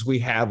areas, we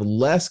have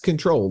less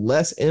control,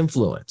 less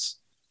influence,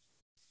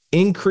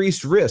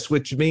 increased risk,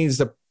 which means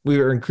that we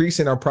are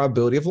increasing our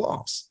probability of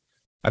loss.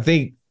 I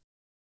think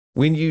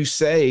when you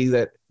say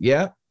that,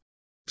 yeah,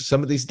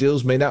 some of these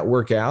deals may not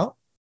work out,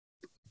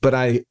 but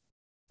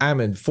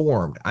I'm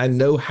informed. I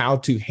know how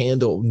to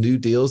handle new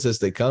deals as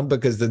they come,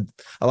 because a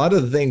lot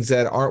of the things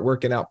that aren't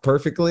working out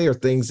perfectly are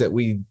things that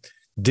we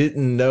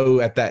didn't know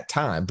at that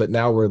time, but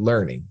now we're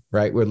learning,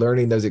 right? We're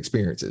learning those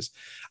experiences.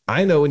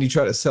 I know when you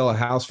try to sell a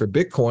house for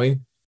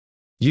Bitcoin,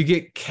 you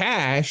get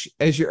cash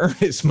as your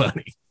earnest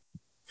money,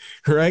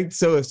 right?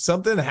 So if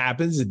something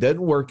happens, it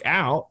doesn't work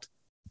out,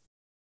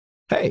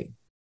 hey,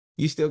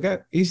 you still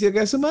got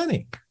some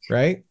money,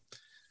 right?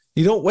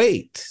 You don't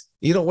wait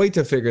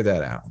to figure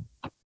that out.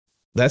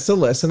 That's the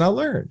lesson I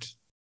learned.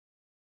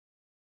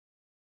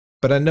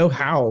 But I know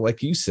how,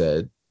 like you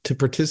said, to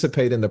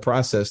participate in the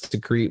process to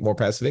create more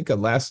passive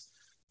income.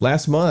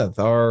 Last month,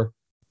 our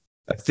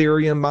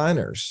Ethereum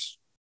miners,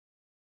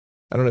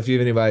 I don't know if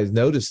anybody's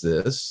noticed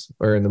this,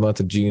 or in the month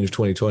of June of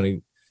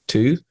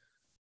 2022,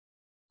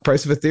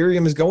 price of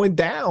Ethereum is going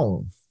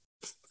down.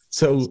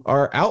 So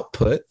our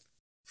output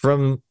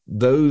from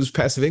those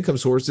passive income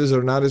sources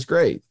are not as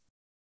great.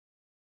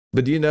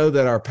 But do you know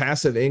that our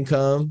passive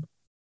income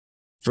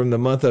from the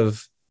month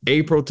of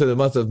April to the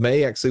month of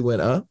May actually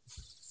went up?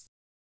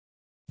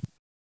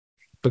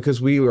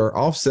 Because we were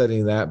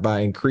offsetting that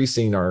by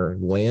increasing our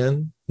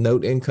land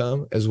note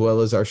income as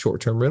well as our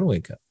short-term rental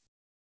income.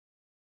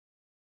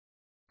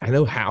 I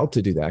know how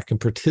to do that. I can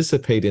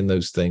participate in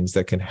those things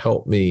that can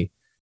help me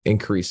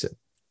increase it.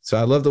 So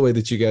I love the way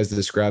that you guys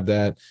describe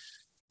that.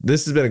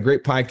 This has been a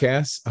great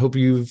podcast. I hope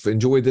you've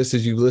enjoyed this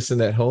as you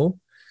listen at home.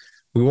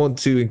 We want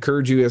to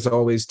encourage you, as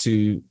always,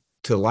 to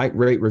like,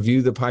 rate,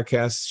 review the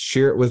podcast,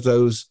 share it with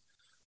those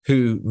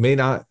who may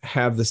not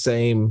have the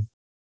same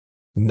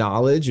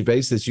knowledge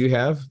base that you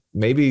have.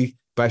 Maybe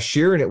by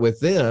sharing it with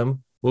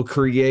them, we'll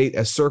create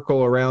a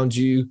circle around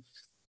you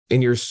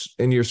in your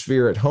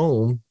sphere at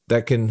home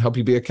that can help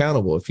you be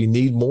accountable. If you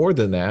need more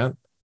than that,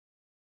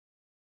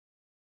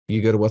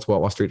 you go to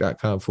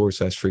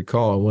wealthwithoutwallstreet.com/free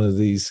call. And one of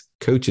these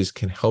coaches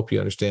can help you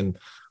understand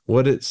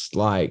what it's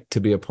like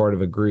to be a part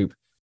of a group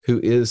who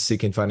is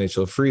seeking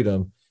financial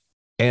freedom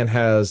and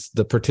has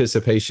the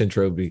participation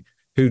trophy,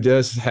 who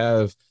does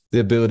have the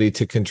ability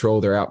to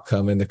control their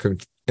outcome in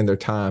their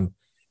time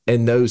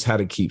and knows how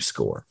to keep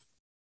score.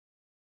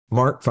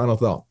 Mark, final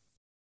thought.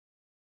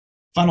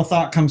 Final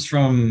thought comes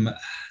from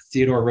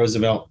Theodore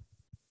Roosevelt.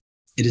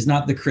 It is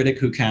not the critic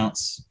who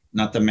counts,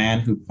 not the man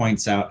who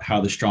points out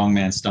how the strong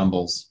man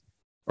stumbles,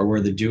 or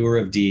where the doer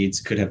of deeds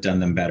could have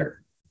done them better.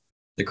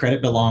 The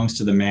credit belongs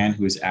to the man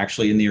who is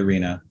actually in the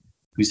arena,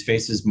 whose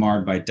face is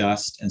marred by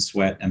dust and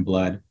sweat and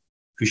blood,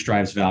 who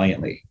strives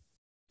valiantly,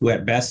 who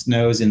at best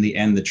knows in the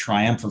end the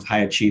triumph of high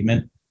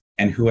achievement,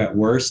 and who at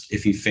worst,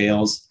 if he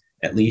fails,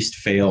 at least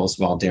fails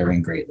while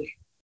daring greatly.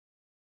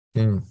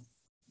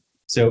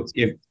 So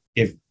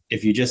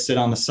if you just sit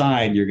on the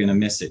side, you're going to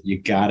miss it.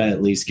 You got to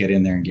at least get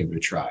in there and give it a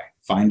try.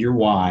 Find your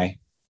why,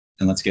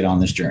 and let's get on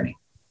this journey.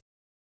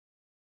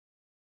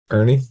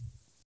 Ernie?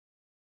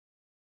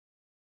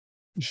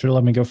 You should have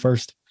let me go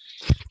first.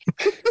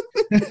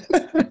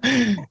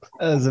 That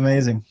was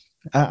amazing.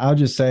 I'll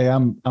just say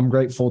I'm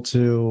grateful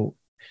to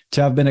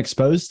have been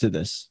exposed to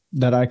this,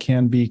 that I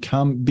can be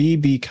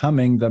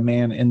becoming the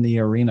man in the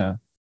arena.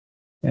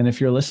 And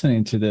if you're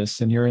listening to this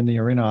and you're in the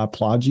arena, I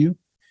applaud you.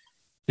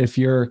 If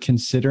you're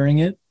considering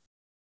it,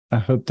 I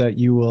hope that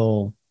you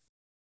will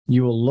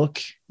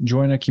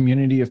join a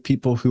community of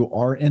people who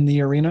are in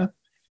the arena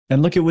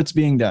and look at what's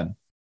being done,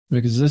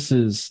 because this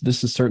is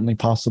certainly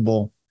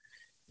possible.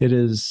 It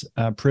is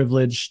a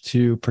privilege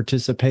to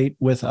participate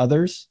with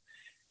others,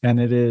 and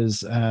it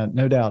is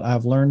no doubt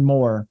I've learned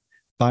more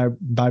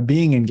by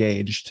being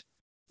engaged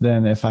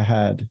than if I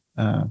had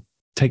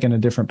taken a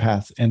different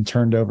path and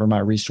turned over my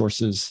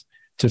resources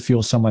to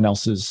fuel someone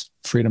else's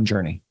freedom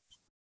journey.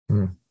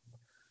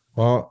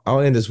 Well,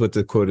 I'll end this with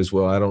the quote as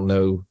well. I don't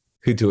know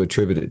who to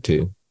attribute it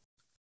to,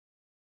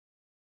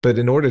 but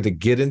in order to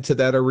get into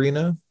that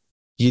arena,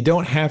 you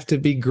don't have to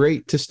be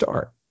great to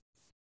start.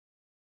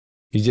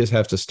 You just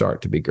have to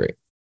start to be great.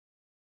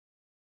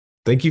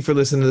 Thank you for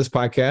listening to this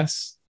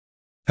podcast.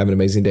 Have an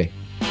amazing day.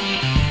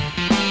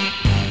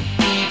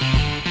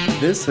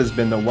 This has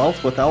been the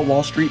Wealth Without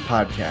Wall Street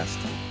podcast.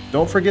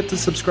 Don't forget to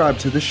subscribe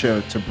to the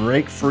show to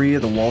break free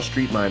of the Wall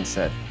Street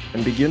mindset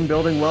and begin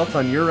building wealth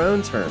on your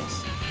own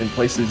terms in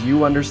places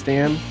you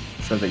understand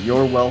so that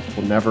your wealth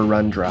will never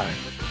run dry.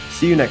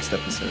 See you next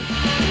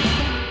episode.